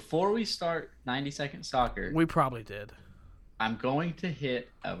 Before we start 90-second soccer, We probably did. I'm going to hit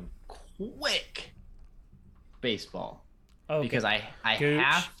a quick baseball. Okay. Because I Gooch,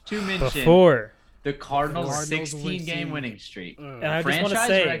 have to mention before. the Cardinals' Cardinals 16-game winning streak. And I just want to Franchise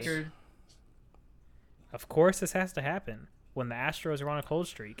say, record. of course, this has to happen. when the Astros are on a cold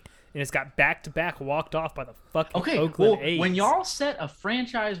streak, and it's got back-to-back walked off by the fucking Okay, Oakland well, A's. when y'all set a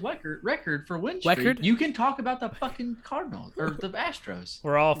franchise record for win streak, Record? you can talk about the fucking Cardinals or the Astros.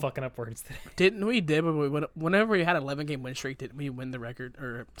 We're all fucking up words today. Didn't we? Whenever we had an 11-game win streak, didn't we win the record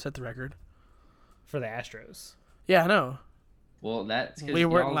or set the record? For the Astros. Yeah, I know. Well, that's 'cause We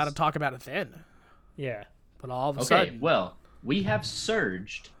weren't y'all's- allowed to talk about it then. Yeah. But all of a Okay, sudden, well, we have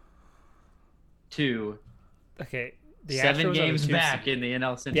surged to Okay. The 7 Astros are the games 2 back seed. in the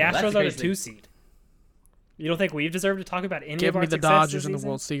NL Central. The Astros That's are the crazy. 2 seed. You don't think we've deserved to talk about any give of our me the success Dodgers this in the season?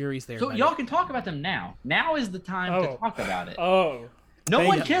 World Series there. So buddy. y'all can talk about them now. Now is the time Oh. to talk about it. Oh. No thank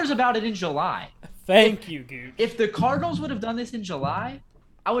one you. cares about it in July. Thank you, Goot. If the Cardinals would have done this in July,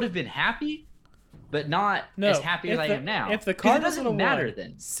 I would have been happy, but not No, as happy as I am now. If the 'Cause it Cardinals doesn't would have matter won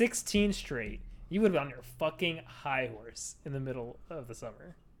then. 16 straight, you would have been on your fucking high horse in the middle of the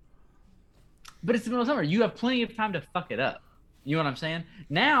summer. But it's the middle of summer. You have plenty of time to fuck it up. You know what I'm saying?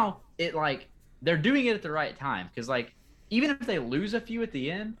 Now it like they're doing it at the right time because like even if they lose a few at the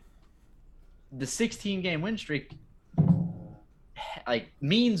end, the 16-game win streak like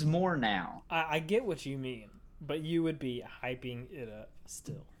means more now. I get what you mean, but you would be hyping it up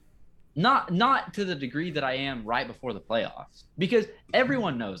still. Not to the degree that I am right before the playoffs because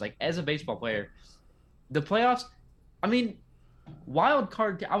everyone knows like as a baseball player, the playoffs. I mean, wild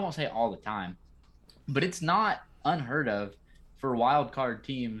card. I won't say all the time, but it's not unheard of for wild card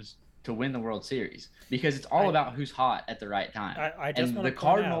teams to win the World Series because it's all about who's hot at the right time. I just and wanna the point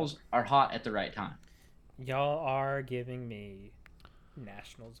Cardinals are hot at the right time. Y'all are giving me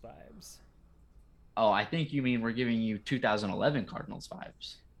Nationals vibes. Oh, I think you mean we're giving you 2011 Cardinals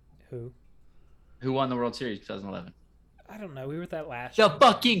vibes. Who? Who won the World Series 2011? I don't know. We were at that last The year.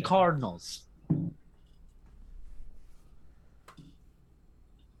 fucking Cardinals.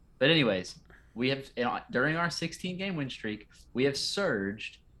 But anyways, we have during our 16-game win streak, we have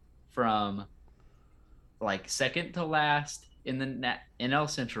surged from like second to last in the NL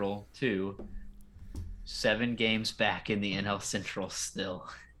Central to 7 games back in the NL Central still.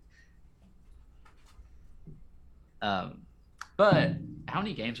 But how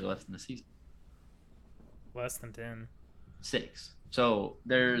many games are left in the season? Less than 10. 6. So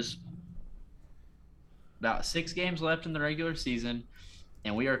there's about 6 games left in the regular season,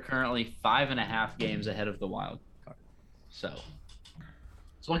 and we are currently 5.5 games ahead of the wild card. So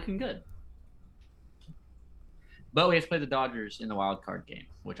it's looking good. But we have to play the Dodgers in the wild card game,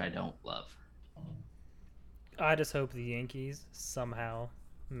 which I don't love. I just hope the Yankees somehow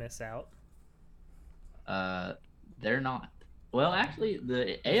miss out. They're not. Well, actually,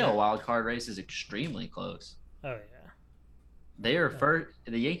 the AL wild card race is extremely close. Oh yeah. They are first.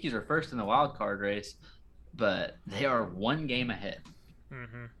 The Yankees are first in the wild card race, but they are 1 game ahead.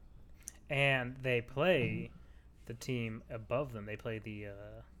 Mm-hmm. And they play the team above them. They play the.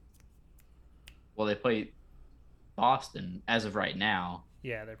 Well, they play Boston as of right now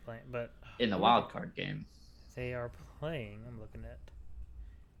Yeah, they're playing, but in the wild card game. they are playing. I'm looking at.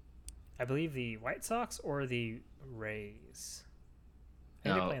 I believe the White Sox or the Rays. I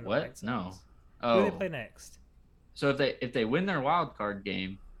think they're No, playing the what? White Sox. No. Who do Oh, they play next? so if they win their wild card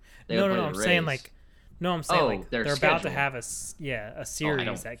game, they No, would no, play no. the I'm saying Rays. like. No, I'm saying Oh, like their they're about to schedule. have a Oh, series I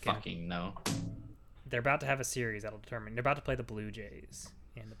don't that can. fucking know. They're about to have a series that'll determine. They're about to play the Blue Jays,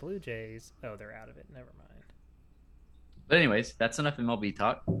 and the Blue Jays. Oh, they're out of it. Never mind. But anyways, that's enough MLB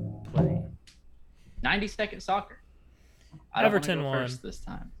talk. Play. 90-second soccer. I don't wanna Everton go won. first this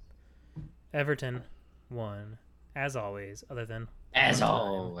time. Everton won, as always. Other than As one time.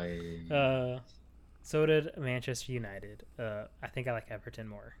 always. So did Manchester United. I think I like Everton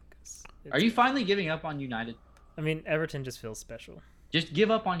more. 'Cause Are you finally giving up on United? I mean, Everton just feels special. Just give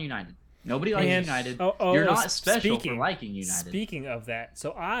up on United. Nobody likes And- United. oh, You're oh, not special speaking- for liking United. Speaking of that,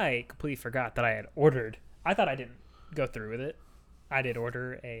 so I completely forgot that I had ordered. I thought I didn't go through with it. I did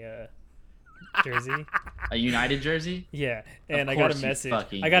order a jersey. A United jersey? Yeah, and I got a course you message.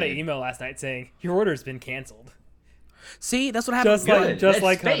 fucking I got an did. email last night saying your order's been canceled. See, that's what happened. Just like Good. just That's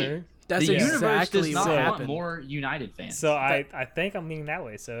like fate. Hunter. That's The universe exactly does not what want happened. more United fans. So I think I'm leaning that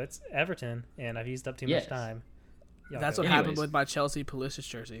way. So it's Everton, and I've used up too Yes. much time. Y'all That's go. what happened Anyways. with my Chelsea Pulisic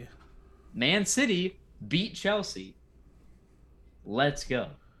jersey. Man City beat Chelsea. Let's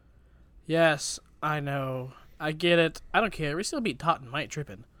go. Yes, I know. I get it. I don't care. We still beat Tottenham. I ain't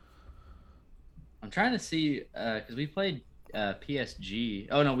tripping. I'm trying to see because we played PSG.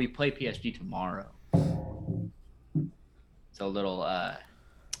 Oh no, we play PSG tomorrow. It's a little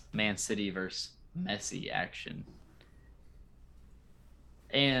Man City versus Messi action.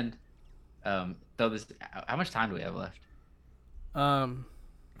 And though this, how much time do we have left?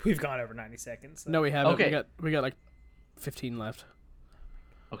 We've gone over 90 seconds. So. No, we haven't. Okay. We got like 15 left.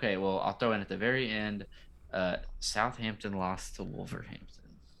 Okay, well, I'll throw in at the very end. Southampton lost to Wolverhampton.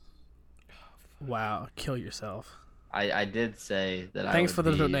 Wow, kill yourself. I did say that I Thanks would for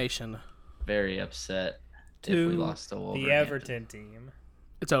the be donation. very upset if we lost to Wolverhampton. the Everton team.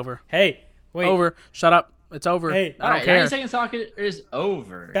 It's over. Hey, wait. Over. Shut up. It's over. Hey, I don't Alright, care. 90 Second Soccer is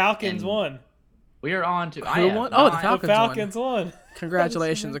over. Falcons and won. We are on to. Who won? Oh, the The Falcons won. Falcons won.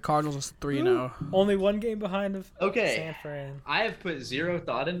 Congratulations. The Cardinals 3-0. Only one game behind of Okay. San Fran. I have put zero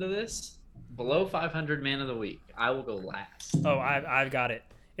thought into this. Below 500 man of the week. I will go last. Oh, I've got it.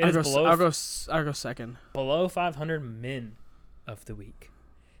 It I'll is go second. below 500 men of the week.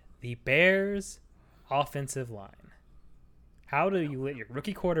 The Bears offensive line. How do you let your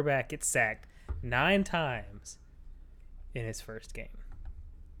rookie quarterback get sacked 9 times in his first game?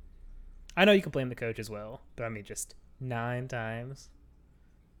 I know you can blame the coach as well, but I mean just 9 times.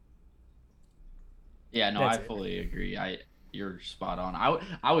 Yeah, no, That's I it. fully agree. You're spot on.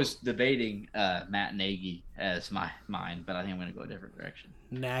 I was debating Matt Nagy as mine, but I think I'm gonna go a different direction.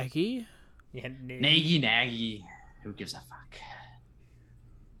 Nagy? Yeah, Nagy. Who gives a fuck?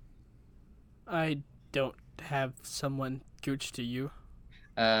 I don't have someone gooch to you.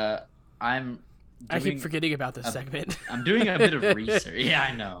 I I keep forgetting about this segment. I'm doing a bit of research. Yeah,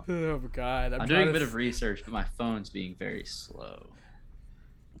 I know. Oh, God. I'm doing a bit of research, but my phone's being very slow.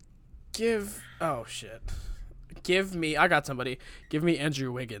 Oh, shit. I got somebody. Give me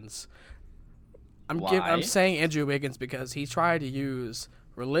Andrew Wiggins. Why? I'm saying Andrew Wiggins because he tried to use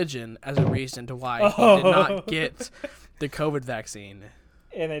religion as a reason to why he did Oh. not get the COVID vaccine,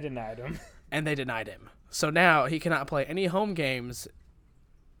 And they denied him and they denied him. So now he cannot play any home games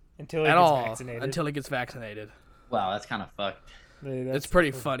until he at gets all vaccinated. until he gets vaccinated. Wow, that's kind of fucked. It's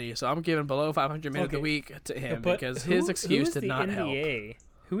pretty funny. So I'm giving below 500 men of the Okay. week to him But because his excuse who's did the not help. NBA?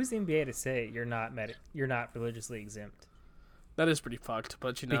 Who is the NBA to say you're not religiously exempt? That is pretty fucked,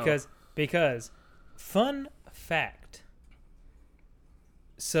 but you know. Because fun fact.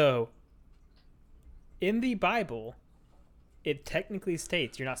 So in the Bible, it technically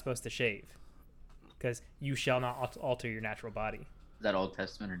states you're not supposed to shave because you shall not alter your natural body. Is that Old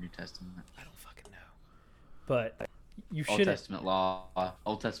Testament or New Testament? I don't fucking know, but you Old should. Testament law.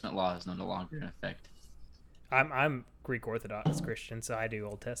 Old Testament law is no longer in effect. I'm Greek Orthodox Christian, so I do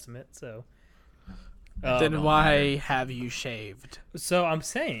Old Testament. So then don't why have you shaved? so I'm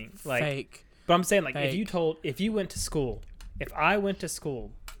saying like. Fake. But I'm saying, like, Fake. if you went to school, if I went to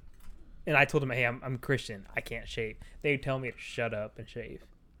school and I told them, hey, I'm Christian, I can't shave, they'd tell me to shut up and shave.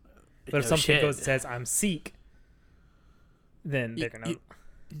 But if No something shit. goes and says I'm Sikh, then they're going to.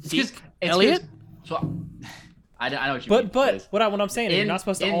 It's Elliot? So I know what you mean. But what I'm saying is you're in- not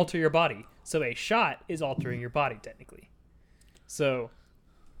supposed to in- alter your body. So a shot is altering your body, technically. So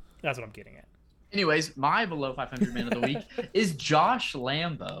that's what I'm getting at. Anyways, my below 500 man of the week is Josh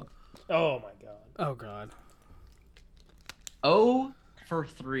Lambo. Oh, my God. Oh God. 0 for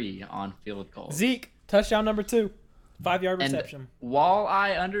 3 on field goals. Zeke, touchdown number 2. 5-yard And reception. while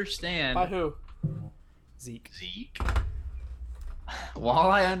I understand who? Zeke.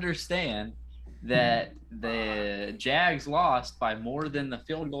 while I understand that the Jags lost by more than the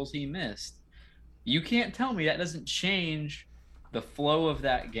field goals he missed, you can't tell me that doesn't change the flow of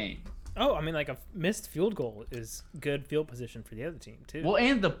that game. Oh, I mean, like a missed field goal is good field position for the other team, too. Well,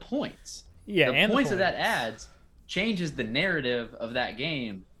 and the points. yeah, The and points the that that adds changes the narrative of that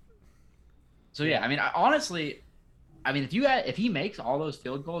game. So yeah, I mean, honestly, if he makes all those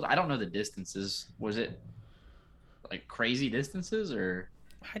field goals, I don't know the distances. Was it like crazy distances or?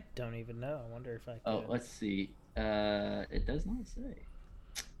 I don't even know. I wonder if I could. Oh, let's see. It does not say.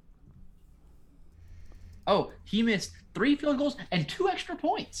 Oh, he missed 3 field goals and 2 extra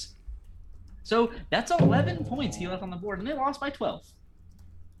points. So that's 11 points he left on the board, and they lost by 12.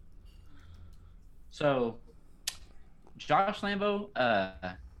 So, Josh Lambo,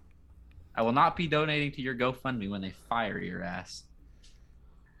 I will not be donating to your GoFundMe when they fire your ass.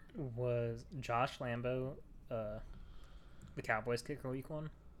 Was Josh Lambo the Cowboys kicker week 1?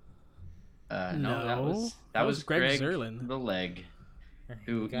 No, that was That was Greg Greg Zerlin. the leg,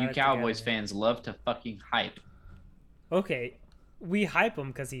 who Got you it Cowboys together. fans love to fucking hype. Okay, we hype him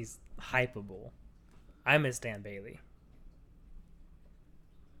because he's hypeable. I miss Dan Bailey.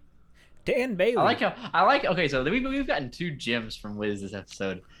 Dan Bailey. Okay, so we've gotten 2 gems from Wiz this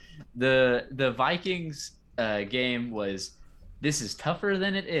episode. The Vikings game was, this is tougher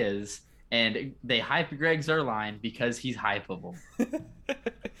than it is, and they hype Greg Zerline because he's hypeable.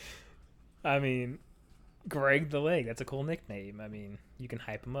 I mean, Greg the Leg. That's a cool nickname. I mean, you can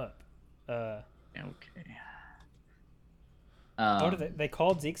hype him up. Okay. What are they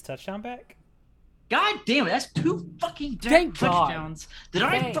called Zeke's touchdown back? God damn it! That's 2 fucking Dak Thank God. touchdowns that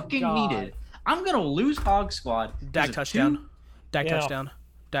I Thank fucking God. needed. I'm gonna lose Hog Squad. Dak because of touchdown. Dak Yeah. touchdown.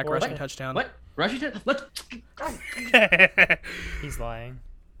 Dak Or rushing what? touchdown. What? Rushing touchdown? Let's. He's lying.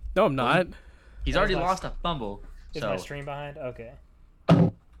 No, I'm not. He's That already was my- lost a fumble. Is So my stream behind? Okay.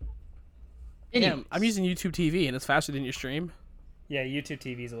 Damn, anyways. I'm using YouTube TV and it's faster than your stream. Yeah, YouTube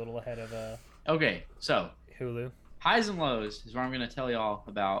TV is a little ahead of Okay, so Hulu. highs and lows is where I'm gonna tell y'all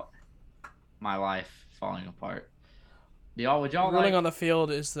about my life falling apart. Would y'all Ruling like? on the field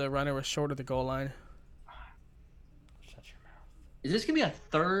is the runner was short of the goal line. Shut your mouth. Is this gonna be a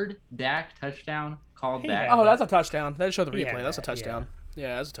 3rd Dak touchdown called back? Yeah. Oh, that's a touchdown. That showed the He replay. had That's a that, touchdown.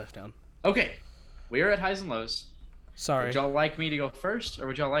 Yeah, that's a touchdown. Okay, we are at highs and lows. Sorry. Would y'all like me to go first, or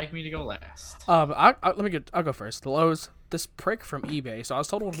would y'all like me to go last? I'll go first. The lows. This prick from eBay. So I was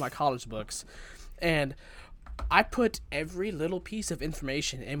told one of my college books, and I put every little piece of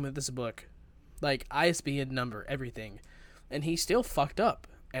information in with this book, like ISBN number, everything, and he still fucked up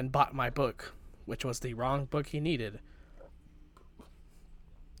and bought my book, which was the wrong book he needed.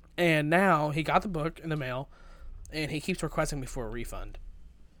 And now he got the book in the mail, and he keeps requesting me for a refund.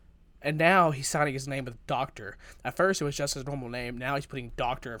 And now he's signing his name with Doctor. At first it was just his normal name. Now he's putting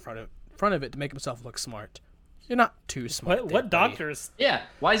Doctor in front of it to make himself look smart. You're not too smart. What there, buddy. doctors? Yeah,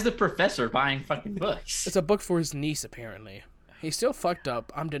 why is the professor buying fucking books? It's a book for his niece, apparently. He's still fucked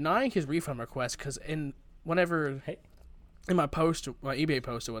up. I'm denying his refund request because whenever Hey. in my post, my eBay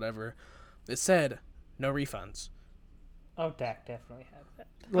post or whatever, it said no refunds. Oh, Dak definitely had that.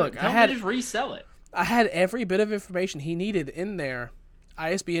 Look, Don't just resell it. I had every bit of information he needed in there.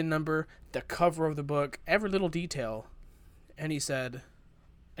 ISBN number, the cover of the book, every little detail. And he said,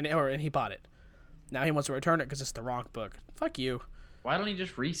 and he bought it. Now he wants to return it because it's the wrong book. Fuck you. Why don't you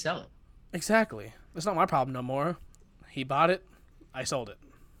just resell it? Exactly. It's not my problem no more. He bought it. I sold it.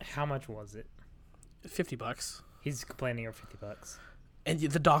 How much was it? $50. He's complaining over $50. And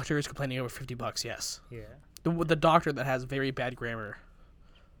the doctor is complaining over $50. Yes. Yeah. The doctor that has very bad grammar.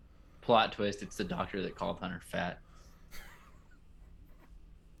 Plot twist: it's the doctor that called Hunter fat.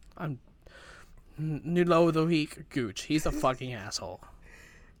 New low of the week, Gooch. He's a fucking asshole.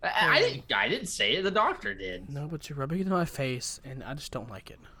 I didn't say it. The doctor did. No, but you're rubbing it in my face, and I just don't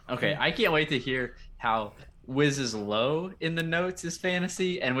like it. Okay, I can't wait to hear how Wiz's low in the notes is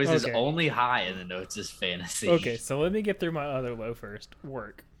fantasy, and Wiz's Okay. only high in the notes is fantasy. Okay, so let me get through my other low first.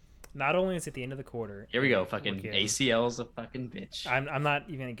 Work. Not only is it the end of the quarter. Here we go. Fucking We're kidding. ACL's a fucking bitch. I'm not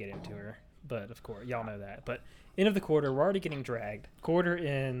even gonna get into her, but of course y'all know that. But end of the quarter, we're already getting dragged. Quarter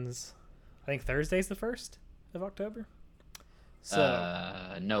ends, I think Thursday's the 1st of October.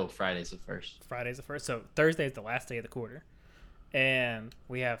 So No, Friday's the 1st. Friday's the 1st. So Thursday is the last day of the quarter, and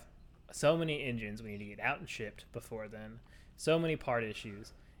we have so many engines we need to get out and shipped before then. So many part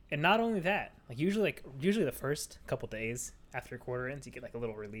issues, and not only that, usually the first couple days after quarter ends, you get like a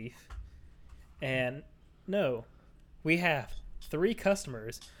little relief. And no, we have 3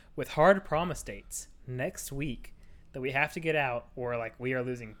 customers with hard promise dates next week that we have to get out, or like we are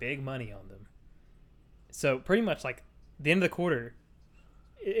losing big money on them. So pretty much like the end of the quarter,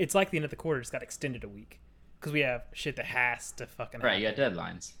 it's like the end of the quarter just got extended a week because we have shit that has to fucking Right, you happen. got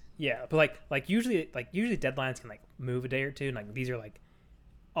deadlines. Yeah, but usually deadlines can like move a day or two, and like these are like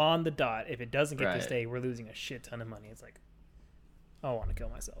on the dot. If it doesn't get this Right. day, we're losing a shit ton of money. It's like I want to kill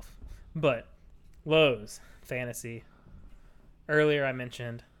myself. But lows fantasy. Earlier I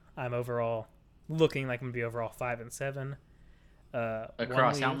mentioned I'm overall looking like I'm gonna be overall 5-7.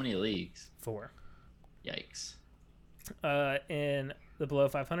 Across how many leagues? 4. Yikes. In the below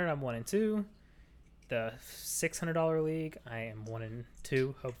 500, I'm 1-2. The $600 league, I am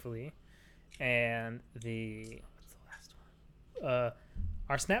 1-2, hopefully. And what's the last one?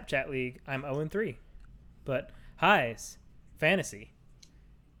 Our Snapchat league, I'm 0-3. But highs, fantasy,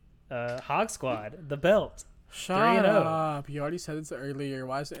 Hog Squad, the belt. Shut 3-0. up. You already said this earlier.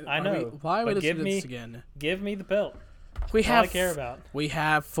 Why is it? I know, Why would but we give listen to me- this again? Give me the belt. We That's all I have care about. We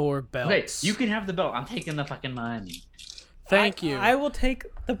have 4 Okay, belts. you can have the belt. I'm taking the fucking money. Thank you. I will take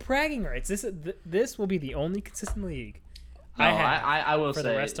the bragging rights. This will be the only consistent league No, have I will for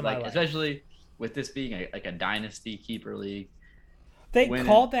say, the rest of my life. especially with this being a dynasty keeper league. They winning.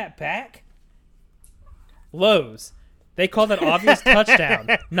 called that back. Lows. They called that obvious touchdown,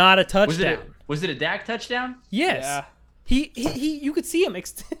 not a touchdown. Was it a Dak touchdown? Yes. Yeah. He. You could see him.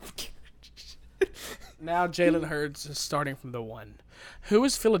 Now Jalen Hurts is starting from the 1. Who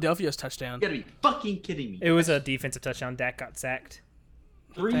is Philadelphia's touchdown? You gotta be fucking kidding me. It was a defensive touchdown. Dak got sacked.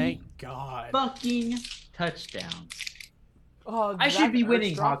 3 Thank God. fucking touchdowns. Oh, I should be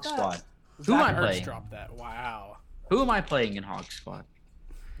winning Hog Squad. Who am I Zach Ertz playing? dropped that. Wow. Who am I playing in Hog Squad?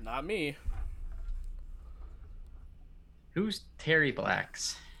 Not me. Who's Terry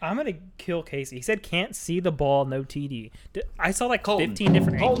Blacks? I'm gonna kill Casey. He said can't see the ball, no TD. I saw like Colton. 15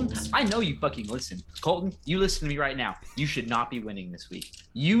 different Colton, angles. I know you fucking listen. Colton, you listen to me right now. You should not be winning this week.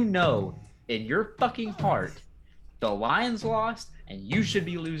 You know in your fucking heart the Lions lost and you should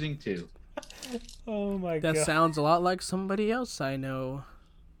be losing too. Oh my That god. sounds a lot like somebody else I know.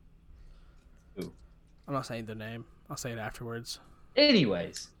 Who? I'm not saying the name. I'll say it afterwards.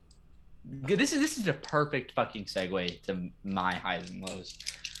 Anyways, this is a perfect fucking segue to my highs and lows.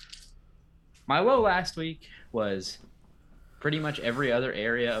 My low last week was pretty much every other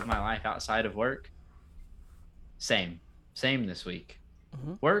area of my life outside of work. Same this week.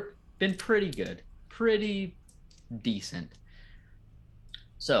 Mhm. Work been pretty good, pretty decent.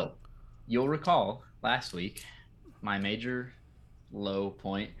 So, you'll recall last week, my major low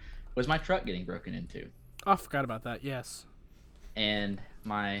point was my truck getting broken into Oh, I forgot about that. Yes. and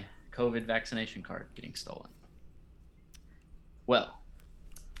my COVID vaccination card getting stolen. Well,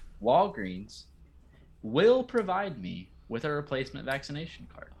 Walgreens will provide me with a replacement vaccination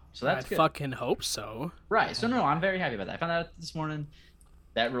card. So that's I good. fucking hope so. Right. So no, I'm very happy about that. I found out this morning.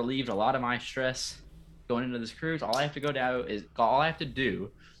 That relieved a lot of my stress going into this cruise. All I have to do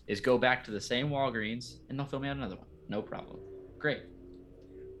is go back to the same Walgreens and they'll fill me out another one. No problem. Great.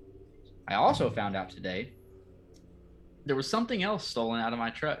 I also found out today there was something else stolen out of my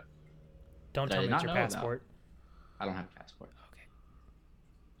truck. Don't that I tell did me it's not your know about. passport. I don't have a passport. Okay.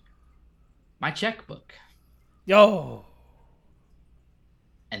 My checkbook. Yo.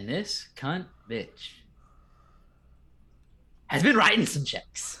 And this cunt bitch has been writing some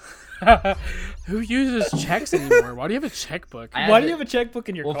checks. Who uses checks anymore? Why do you have a checkbook? I Why have do you it- have a checkbook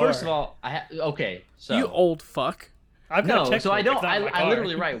in your Well, car? first of all, okay, so You old fuck. I've got a no, checkbook. so I don't. It's not in my I car.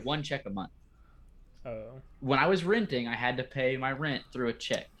 literally write one check a month. Oh. When I was renting, I had to pay my rent through a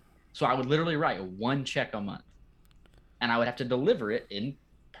check, so I would literally write one check a month, and I would have to deliver it in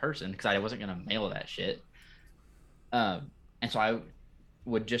person because I wasn't gonna mail that shit. And so I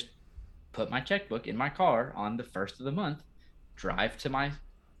would just put my checkbook in my car on the first of the month, drive to my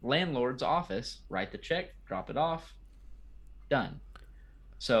landlord's office, write the check, drop it off, done.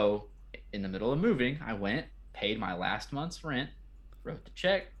 So in the middle of moving, I went, paid my last month's rent, wrote the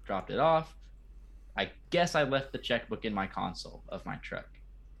check, dropped it off. I guess I left the checkbook in my console of my truck.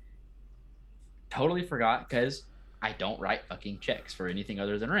 Totally forgot because I don't write fucking checks for anything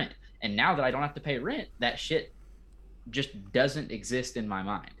other than rent. And now that I don't have to pay rent, that shit just doesn't exist in my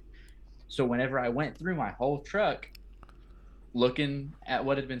mind. So whenever I went through my whole truck looking at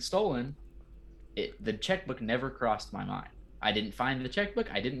what had been stolen, the checkbook never crossed my mind. I didn't find the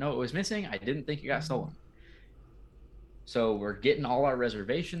checkbook. I didn't know it was missing. I didn't think it got stolen. So we're getting all our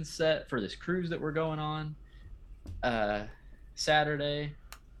reservations set for this cruise that we're going on Saturday.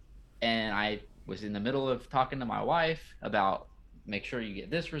 And I was in the middle of talking to my wife about make sure you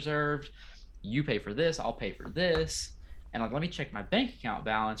get this reserved. You pay for this. I'll pay for this. And let me check my bank account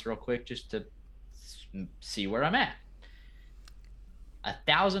balance real quick just to see where I'm at.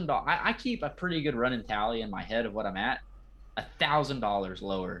 $1,000. I keep a pretty good running tally in my head of what I'm at. $1,000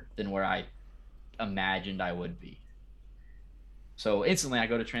 lower than where I imagined I would be. So instantly I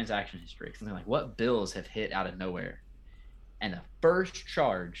go to transaction history. Something like, what bills have hit out of nowhere? And the first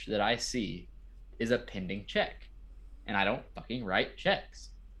charge that I see is a pending check. And I don't fucking write checks.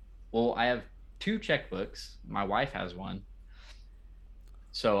 Well, I have 2 checkbooks. My wife has one.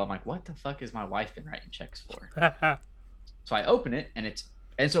 So I'm like, what the fuck has my wife been writing checks for? So I open it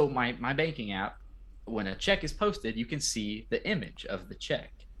and so my banking app, when a check is posted, you can see the image of the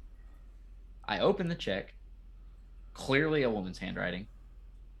check. I open the check, clearly a woman's handwriting,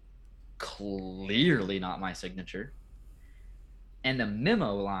 clearly not my signature, and the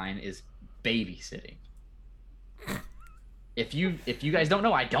memo line is babysitting. If you guys don't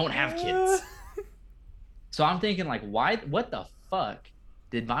know, I don't have kids. So I'm thinking like, what the fuck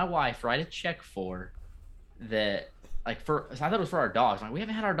did my wife write a check for that so I thought it was for our dogs. Like, we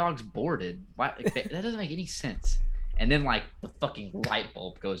haven't had our dogs boarded. Why? That doesn't make any sense. And then the fucking light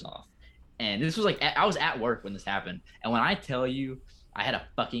bulb goes off. And this was I was at work when this happened. And when I tell you I had a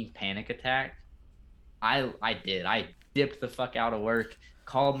fucking panic attack, I did. I dipped the fuck out of work,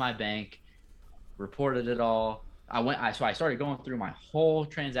 called my bank, reported it all. So I started going through my whole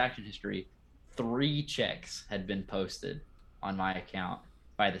transaction history. 3 checks had been posted on my account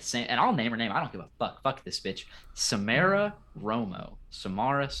by the same, and I'll name her name. I don't give a fuck. Fuck this bitch. Samara Romo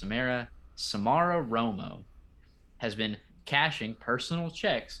has been cashing personal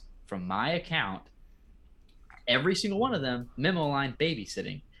checks from my account. Every single one of them, memo line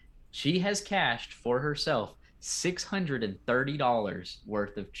babysitting. She has cashed for herself $630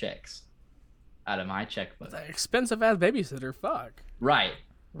 worth of checks. out of my checkbook. The expensive ass babysitter. Fuck. Right.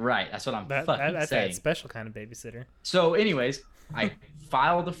 That's what I'm That's saying. that special kind of babysitter. So, anyways, I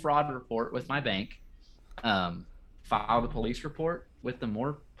filed a fraud report with my bank, filed a police report with the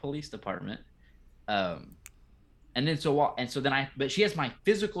Moore Police Department, and then but she has my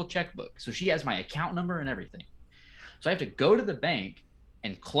physical checkbook, so she has my account number and everything. So I have to go to the bank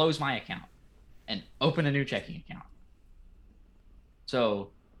and close my account and open a new checking account.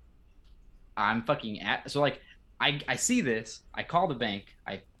 So I'm fucking I see this. I call the bank.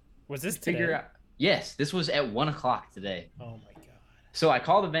 I Was this figure today? out. Yes, this was at 1:00 today. Oh my god. So I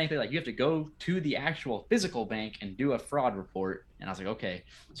call the bank. They're like, you have to go to the actual physical bank and do a fraud report. And I was like, okay.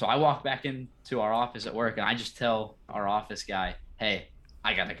 So I walk back into our office at work and I just tell our office guy, hey,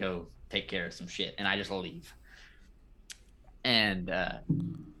 I got to go take care of some shit. And I just leave. And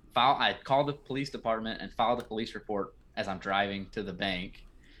I called the police department and filed the police report as I'm driving to the bank.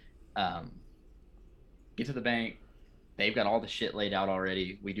 Get to the bank. They've got all the shit laid out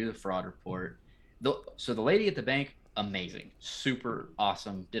already. We do the fraud report. So the lady at the bank, amazing, super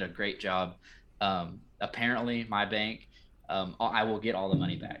awesome, did a great job. Apparently my bank, I will get all the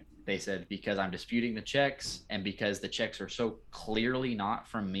money back. They said because I'm disputing the checks and because the checks are so clearly not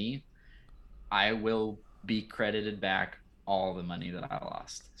from me, I will be credited back all the money that I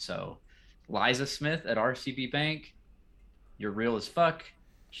lost. So Liza Smith at RCB Bank, you're real as fuck.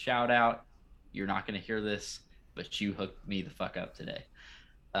 Shout out. You're not going to hear this, but you hooked me the fuck up today.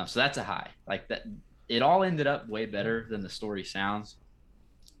 So that's a high. Like that, it all ended up way better than the story sounds.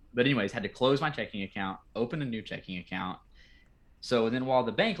 But anyways, had to close my checking account, open a new checking account. So then while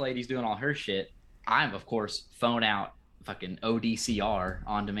the bank lady's doing all her shit, I'm of course phone out fucking ODCR,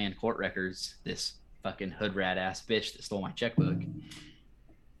 on demand court records, this fucking hood rat ass bitch that stole my checkbook.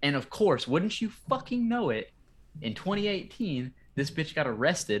 And of course, wouldn't you fucking know it, in 2018, this bitch got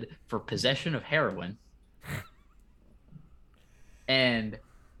arrested for possession of heroin and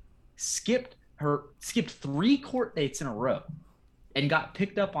skipped 3 court dates in a row and got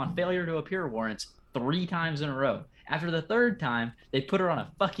picked up on failure to appear warrants 3 times in a row. After the 3rd time, they put her on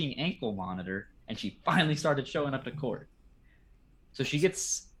a fucking ankle monitor and she finally started showing up to court. So she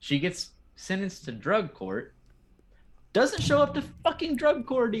gets sentenced to drug court, doesn't show up to fucking drug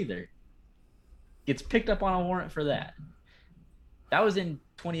court either. Gets picked up on a warrant for that. That was in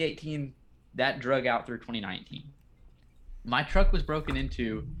 2018. That drug out through 2019. My truck was broken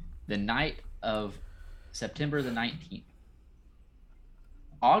into the night of September the 19th.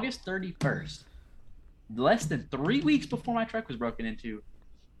 August 31st, less than 3 weeks before my truck was broken into,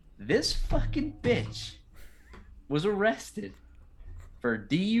 this fucking bitch was arrested for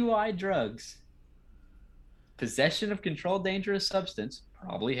DUI drugs, possession of controlled dangerous substance,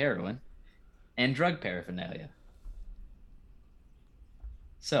 probably heroin, and drug paraphernalia.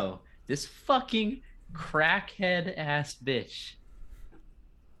 So this fucking crackhead ass bitch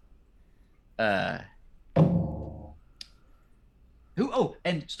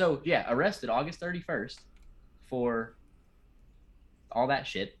arrested August 31st for all that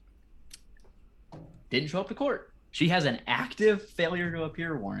shit. Didn't show up to court. She has an active failure to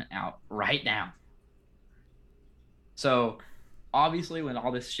appear warrant out right now. So obviously when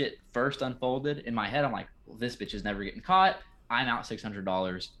all this shit first unfolded in my head, I'm like, well, this bitch is never getting caught. I'm out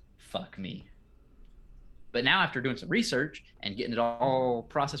 $600. Fuck me. But now after doing some research and getting it all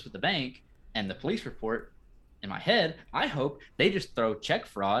processed with the bank and the police report in my head, I hope they just throw check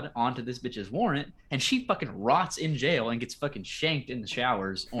fraud onto this bitch's warrant and she fucking rots in jail and gets fucking shanked in the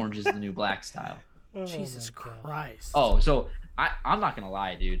showers, Orange is the New Black style. Oh Jesus my God. Christ. Oh, so I'm not going to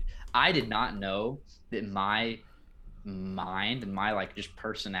lie, dude. I did not know that my mind and my like just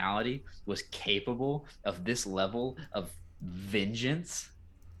personality was capable of this level of vengeance.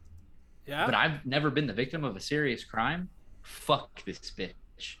 Yeah. But I've never been the victim of a serious crime. Fuck this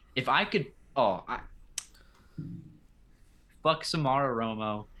bitch. If I could, fuck Samara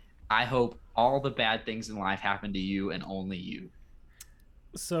Romo. I hope all the bad things in life happen to you and only you.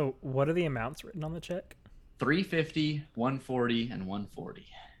 So, what are the amounts written on the check? 350, 140, and 140.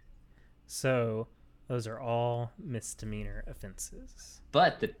 So, those are all misdemeanor offenses.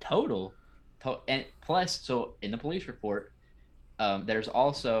 But the total and plus, so in the police report, there's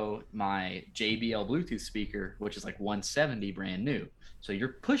also my JBL Bluetooth speaker, which is like 170 brand new. So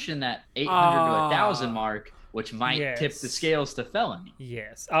you're pushing that 800 to 1,000 mark, which might tip the scales to felony.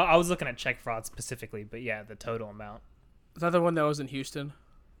 Yes. I was looking at check fraud specifically, but yeah, the total amount. Is that the one that was in Houston?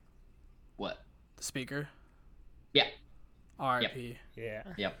 What? The speaker? Yeah. R.I.P. Yeah.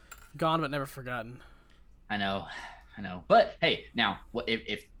 Yep. Gone but never forgotten. I know. But hey, now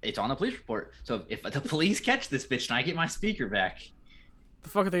if it's on the police report, so if the police catch this bitch and I get my speaker back, The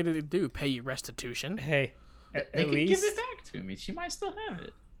fuck are they gonna do? Pay you restitution? Hey, They at could least give it back to me. She might still have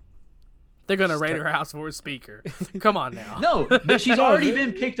it. They're gonna raid her house for a speaker. Come on now. No, but she's already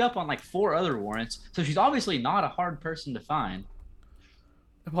been picked up on like 4 other warrants, so she's obviously not a hard person to find.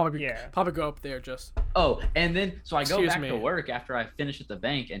 Probably go up there just. Oh, and then so I go Excuse back me. to work after I finish at the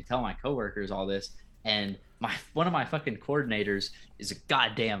bank and tell my coworkers all this, and one of my fucking coordinators is a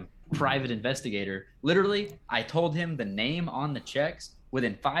goddamn private investigator. Literally, I told him the name on the checks.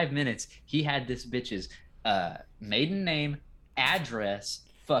 Within 5 minutes, he had this bitch's maiden name, address,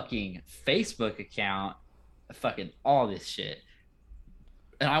 fucking Facebook account, fucking all this shit.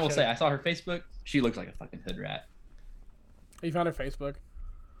 And I will say, I saw her Facebook. She looks like a fucking hood rat. You found her Facebook?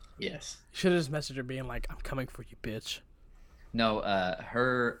 Yes. You should have just messaged her being like, "I'm coming for you, bitch." No,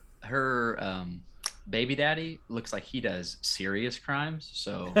 her baby daddy looks like he does serious crimes,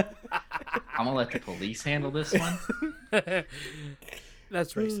 so I'm gonna let the police handle this one.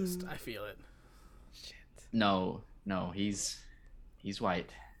 That's racist. I feel it. No, he's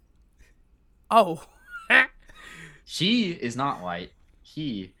white. Oh. She is not white.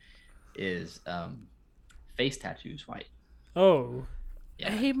 He is face tattoos white. Oh,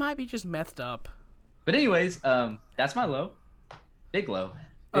 Yeah. He might be just methed up. But anyways, that's my low. Big low.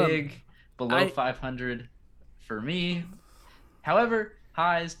 Big below 500 for me. However,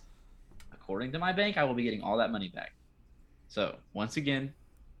 highs, according to my bank, I will be getting all that money back. So, once again,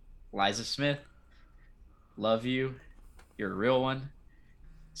 Liza Smith, love you. You're a real one.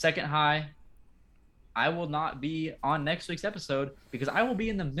 Second high, I will not be on next week's episode because I will be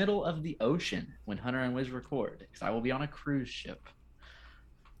in the middle of the ocean when Hunter and Wiz record because I will be on a cruise ship.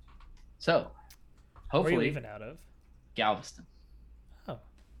 So, where are you hopefully, leaving out of? Galveston. Oh,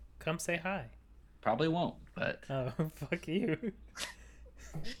 come say hi. Probably won't, but Oh, fuck you.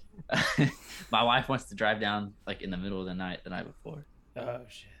 my wife wants to drive down like in the middle of the night before. Oh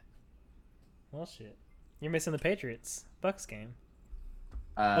shit. Well, shit. You're missing the Patriots Bucks game.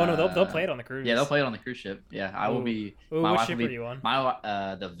 Oh no, they'll play it on the cruise. Yeah, they'll play it on the cruise ship. Yeah, I will be. Ooh, my what wife ship will are be, you on?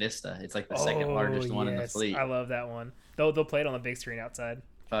 My the Vista. It's like the second largest one in the fleet. I love that one. They'll play it on the big screen outside.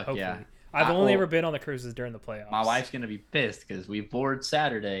 Fuck Hopefully. yeah. I've only ever been on the cruises during the playoffs. My wife's gonna be pissed because we board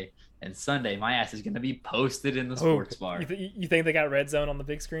Saturday and Sunday. My ass is gonna be posted in the sports bar. You think they got red zone on the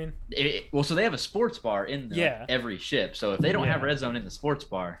big screen? Well, so they have a sports bar in every ship. So if they don't have red zone in the sports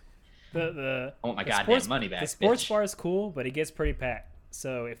bar, I want my goddamn money back. The sports bitch. bar is cool, but it gets pretty packed.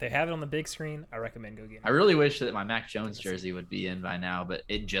 So if they have it on the big screen, I recommend go get it. I really wish that my Mac Jones jersey would be in by now, but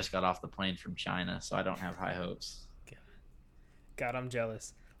it just got off the plane from China, so I don't have high hopes. God, I'm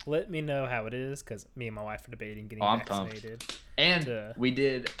jealous. Let me know how it is, because me and my wife are debating getting I'm vaccinated. pumped. And we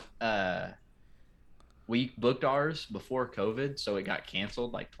did, we booked ours before COVID, so it got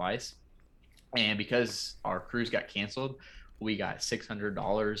canceled like twice. And because our cruise got canceled, we got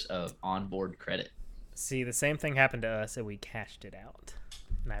 $600 of onboard credit. See, the same thing happened to us, and we cashed it out.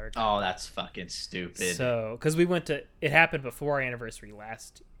 And I regret Oh, that's fucking stupid. So, because we went to, it happened before our anniversary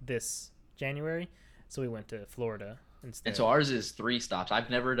this January, so we went to Florida instead. And so ours is 3 stops. I've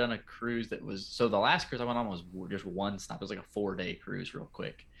never done a cruise that was, so the last cruise I went on was just 1 stop. It was like a 4-day cruise real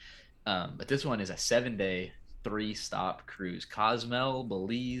quick. But this one is a 7-day, 3-stop cruise. Cozumel,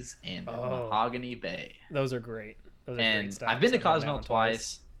 Belize, and Mahogany Bay. Those are great. Those are And great stops. I've been to I've done that Cozumel one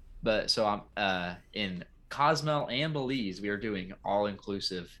twice, but so I'm in Cozumel and Belize. We are doing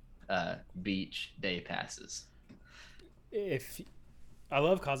all-inclusive beach day passes. I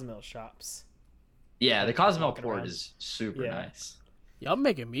love Cozumel shops. Yeah, the Cozumel Walking port around. is super nice. Y'all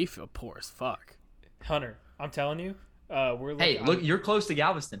making me feel poor as fuck. Hunter, I'm telling you, we're Hey, look, you're close to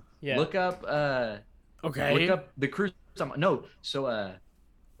Galveston. Yeah. Look up Okay. look up the cruise. No, so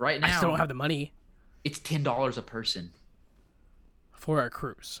right now I still don't have the money it's $10 a person. for our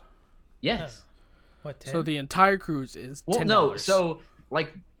cruise. Yes. What? 10? So the entire cruise is $10. Well, no, so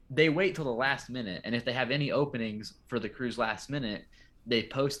like they wait till the last minute, and if they have any openings for the cruise last minute, they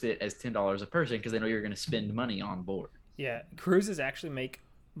post it as $10 a person because they know you're going to spend money on board. Yeah, cruises actually make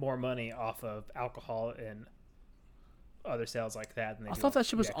more money off of alcohol and other sales like that than they I do thought off that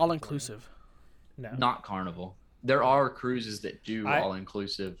shit was the all actual inclusive. touring. No, Not Carnival. There are cruises that do I- all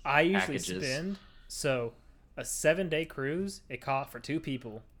inclusive. I usually packages. spend a 7-day cruise. It costs for 2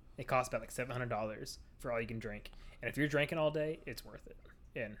 people. It costs about like $700 for all you can drink. And if you're drinking all day, it's worth it.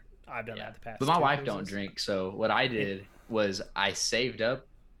 And I've done that the past. But my 2 wife cruises. don't drink, so what I did was I saved up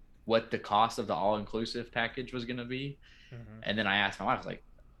what the cost of the all-inclusive package was going to be, and then I asked my wife, I was like,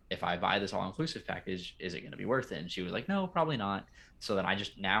 if I buy this all-inclusive package, is it going to be worth it? And she was like, no, probably not. So then I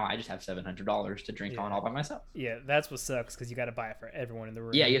just have $700 to drink on all by myself. Yeah, that's what sucks because you got to buy it for everyone in the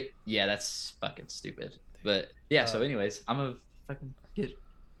room. Yeah, that's fucking stupid. But yeah, so anyways, I'm a fucking get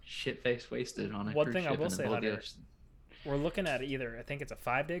shit faced wasted on a One cruise thing I ship will in the say, middle of the Hunter, ocean. we're looking at either, I think it's a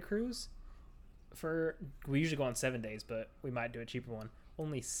 5-day cruise. We usually go on 7 days, but we might do a cheaper one.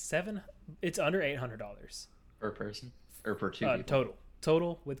 Only it's under $800 Per person or per two people.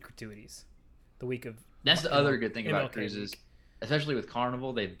 total with gratuities. The week of That's the other good thing about MLK cruises, week. especially with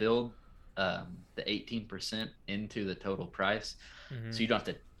Carnival. They build the 18% into the total price, Mhm. so you don't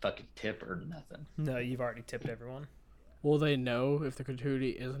have to fucking tip or nothing. No, you've already tipped everyone. Will they know if the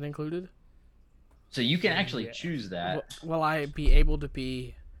gratuity isn't included? So you can actually Yeah. choose that. Will I be able to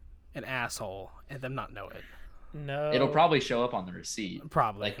be an asshole and them not know it? No, It'll probably show up on the receipt.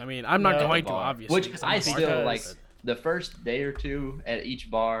 Probably. Like, I mean, I'm not no, going to, bar. obviously. Which 'cause I I'm still because- like. The first day or two at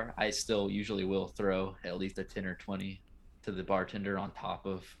each bar, I still usually will throw at least a 10 or 20 to the bartender on top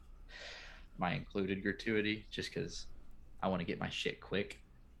of my included gratuity, just because I want to get my shit quick.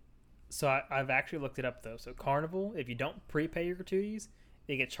 So I've actually looked it up though. So Carnival, if you don't prepay your gratuities,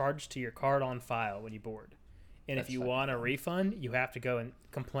 they get charged to your card on file when you board. And That's if you fucking want a dumb. refund, you have to go and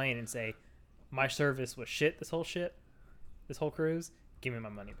complain and say, "My service was shit. This whole cruise. Give me my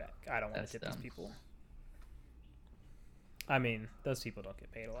money back. I don't want That's to tip dumb. these people." I mean, those people don't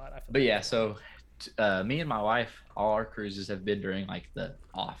get paid a lot. I feel But like. yeah, so me and my wife, all our cruises have been during like the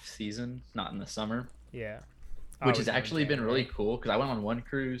off season, not in the summer, Yeah. I which always has go in actually been really January. cool because I went on one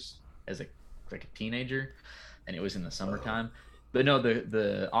cruise as a teenager, and it was in the summertime. But no,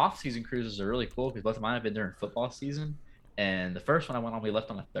 the off season cruises are really cool because both of mine have been during football season. And the first one I went on, we left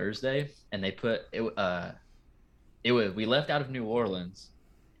on a Thursday, and they put it. We left out of New Orleans,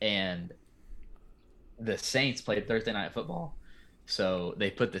 and the Saints played Thursday night football, so they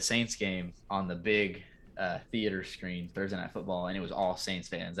put the Saints game on the big theater screen Thursday night football, and it was all Saints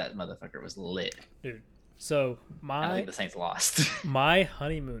fans. That motherfucker was lit. Dude. So And I my think the Saints lost. my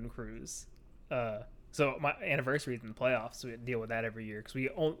honeymoon cruise. So my anniversary is in the playoffs, so we deal with that every year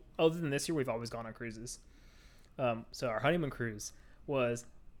because other than this year, we've always gone on cruises. So our honeymoon cruise was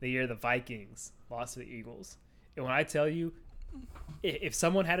the year the Vikings lost to the Eagles, and when I tell you, if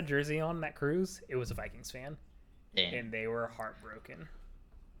someone had a jersey on that cruise, it was a Vikings fan, Damn. and they were heartbroken.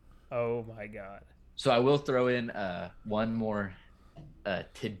 Oh my god! So I will throw in one more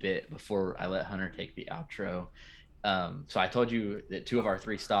tidbit before I let Hunter take the outro. So I told you that 2 of our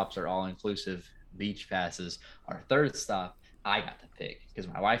 3 stops are all inclusive beach passes. Our third stop, I got to pick because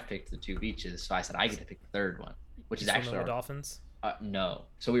my wife picked the 2 beaches. So I said I get to pick the third one, which You is swimming actually with our, Dolphins. no.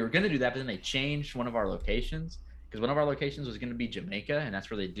 So we were going to do that, but then they changed one of our locations because one of our locations was going to be Jamaica, and that's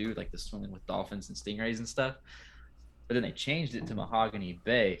where they do like the swimming with dolphins and stingrays and stuff. But then they changed it to Mahogany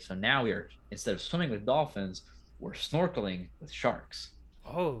Bay. So now we are, instead of swimming with dolphins, we're snorkeling with sharks.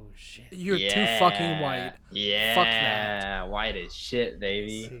 Oh shit! You're too fucking white. Yeah. Fuck that. White as shit,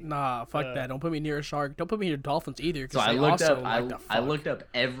 baby. See. Nah, fuck Uh, that. Don't put me near a shark. Don't put me near dolphins either. 'Cause So I they looked also up like to I fuck. looked up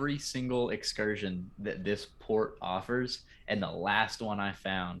every single excursion that this port offers, and the last one I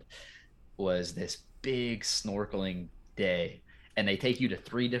found was this big snorkeling day. And they take you to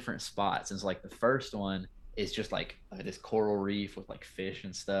 3 different spots. And it's like the first one is just like this coral reef with like fish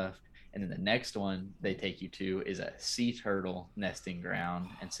and stuff. And then the next one they take you to is a sea turtle nesting ground.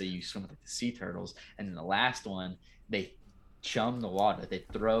 And so you swim with the sea turtles. And then the last one, they chum the water. They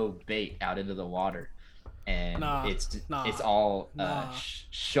throw bait out into the water. And Nah, it's nah, all nah.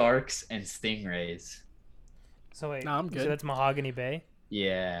 sharks and stingrays. So wait, Nah, I'm you good. said that's Mahogany Bay.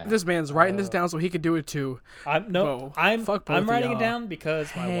 Yeah. This man's writing this Oh. down so he could do it too. No, Bro, fuck both I'm of writing it y'all. down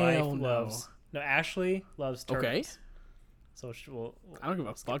because my wife Hell no. loves. No, Ashley loves turtles. Okay. So she will. I don't give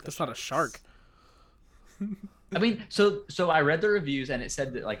a skip fuck. the That's not a sharks. shark. I mean, so I read the reviews and it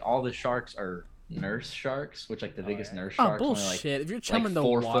said that like all the sharks are nurse sharks, which like the biggest yeah. nurse Oh, sharks only bullshit. If you're like chumming the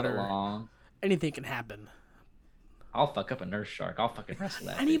 4 foot water, long. anything can happen. I'll fuck up a nurse shark. I'll fucking wrestle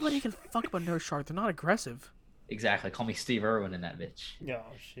that. Anybody bitch. can fuck up a nurse shark. They're not aggressive. Exactly. Call me Steve Irwin in that bitch. No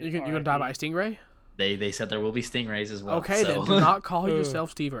shit. You gonna die by a stingray? They said there will be stingrays as well. Okay, so. then do not call Ugh.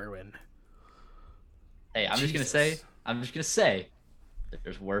 yourself Steve Irwin. Hey, I'm just Jesus. gonna say that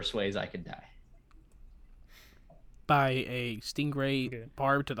there's worse ways I could die. By a stingray Okay.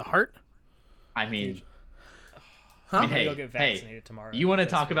 barb to the heart? I mean, Dude. Huh? I'm gonna hey, go get hey, vaccinated tomorrow. you want to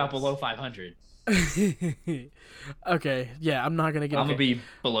That's talk about worse. below 500? Okay, yeah, I'm not gonna get. I'm gonna be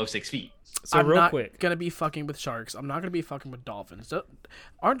below 6 feet. So I'm real not quick, gonna be fucking with sharks. I'm not gonna be fucking with dolphins.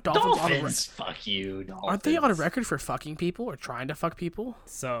 Aren't dolphins, Dolphins, fuck you. Dolphins. aren't they on a record for fucking people or trying to fuck people?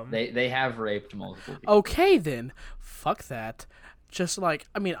 They have raped multiple people. Okay, then, fuck that. Just like,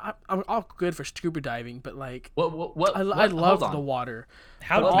 I mean, I'm all good for scuba diving, but like, What? I hold love on. the water.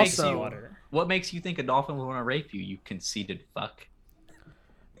 how but big is also- the water? What makes you think a dolphin would want to rape you? You conceited fuck.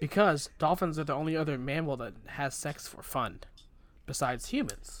 Because dolphins are the only other mammal that has sex for fun. besides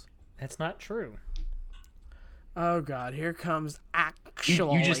humans. That's not true. Oh God, here comes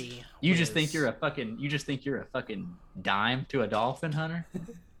You actually. just think you're a fucking dime to a dolphin hunter.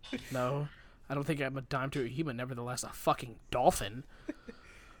 No, I don't think I'm a dime to a human. Nevertheless, a fucking dolphin.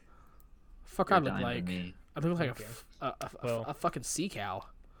 Fuck, You're I a look dime to like. me. I look like Okay. a fucking sea cow.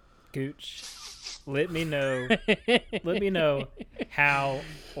 Gooch, let me know how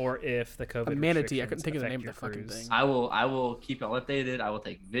or if the COVID A manatee. I couldn't restrictions think of the affect name of your the fucking cruise. thing. I will keep y'all updated. I will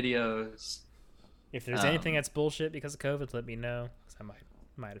take videos. If there's anything that's bullshit because of COVID, let me know, because I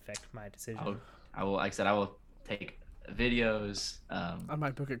might affect my decision. I will. Like I said, I will take videos. I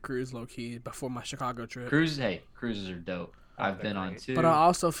might book a cruise low key before my Chicago trip. Cruises are dope. I've they're been on great. 2. But I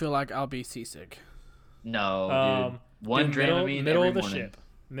also feel like I'll be seasick. No, dude. One do Dramamine middle every of the morning. ship.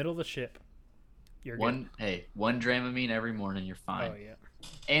 Middle of the ship. You're One Dramamine every morning. You're good. fine. Oh yeah.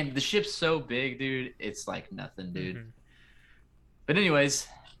 And the ship's so big, dude. It's like nothing, dude. Mhm. But anyways,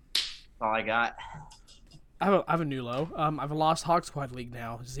 that's all I got. I have a new low. I've lost Hog Squad League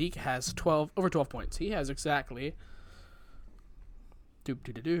now. Zeke has over 12 points. He has exactly.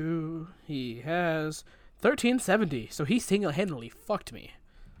 He has 1370. So he single-handedly fucked me.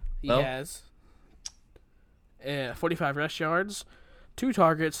 He Well. has 45 rush yards, 2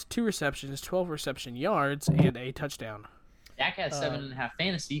 targets, 2 receptions, 12 reception yards, and a touchdown. Dak has 7.5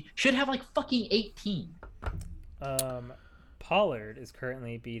 fantasy. Should have like fucking 18. Pollard is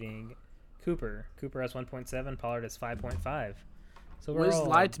currently beating Cooper. Cooper has 1.7. Pollard has 5.5. So we're Wiz all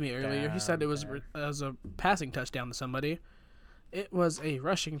lied to me earlier. He said it was down. as a passing touchdown to somebody. It was a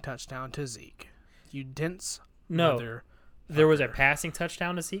rushing touchdown to Zeke. You dense No. mother. There was a passing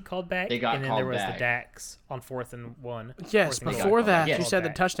touchdown to Zeke called back, They got and then called there was back. the Dax on 4th and 1. Yes, Fourth and got before called that, back. you Yeah. said the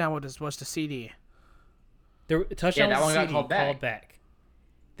Called touchdown was to CD. There, touchdown that was one got CD, called back.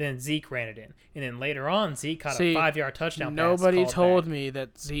 Then Zeke ran it in, and then later on Zeke caught See, a 5-yard touchdown. Nobody pass told back. me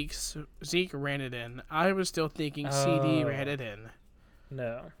that Zeke ran it in. I was still thinking CD Oh. ran it in.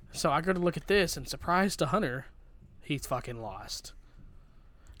 No. So I go to look at this, and surprise to Hunter, he's fucking lost.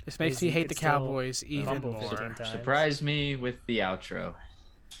 This makes me Zeke hate the could still Cowboys even fumble more. 15 times. Surprise me with the outro.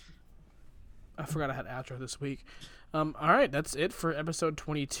 I forgot I had outro this week. All right, that's it for episode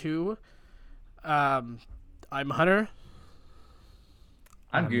 22. I'm Hunter.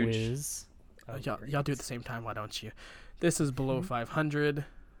 I'm Gooch. Wiz. Oh, Y'all great. do it at the same time, why don't you? This is Below 500.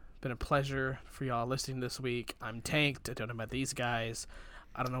 Been a pleasure for y'all listening this week. I'm Tanked. I don't know about these guys.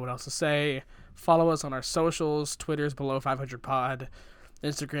 I don't know what else to say. Follow us on our socials. Twitter's Below 500 Pod.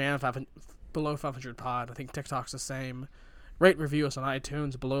 Instagram, Below 500 Pod. I think TikTok's the same. Rate, review us on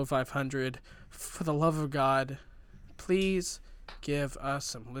iTunes, Below 500. For the love of God, please give us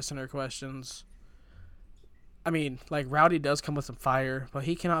some listener questions. I mean, like, Rowdy does come with some fire, but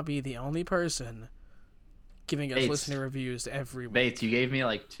he cannot be the only person giving us Bates. listener reviews every week. Bates, you gave me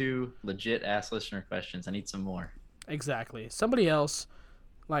like 2 legit ass listener questions. I need some more. Exactly. Somebody else,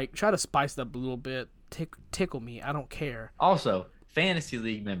 like, try to spice it up a little bit. Tickle me. I don't care. Also, fantasy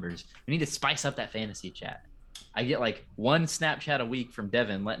league members, we need to spice up that fantasy chat. I get like 1 Snapchat a week from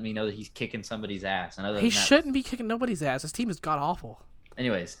Devin letting me know that he's kicking somebody's ass. And other He than that, shouldn't be kicking nobody's ass. His team is god awful.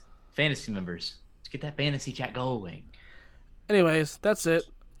 Anyways, fantasy members, let's get that fantasy chat going. Anyways, that's it.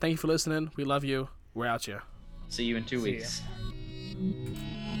 Thank you for listening. We love you. We're out you. See you in 2 See ya. weeks.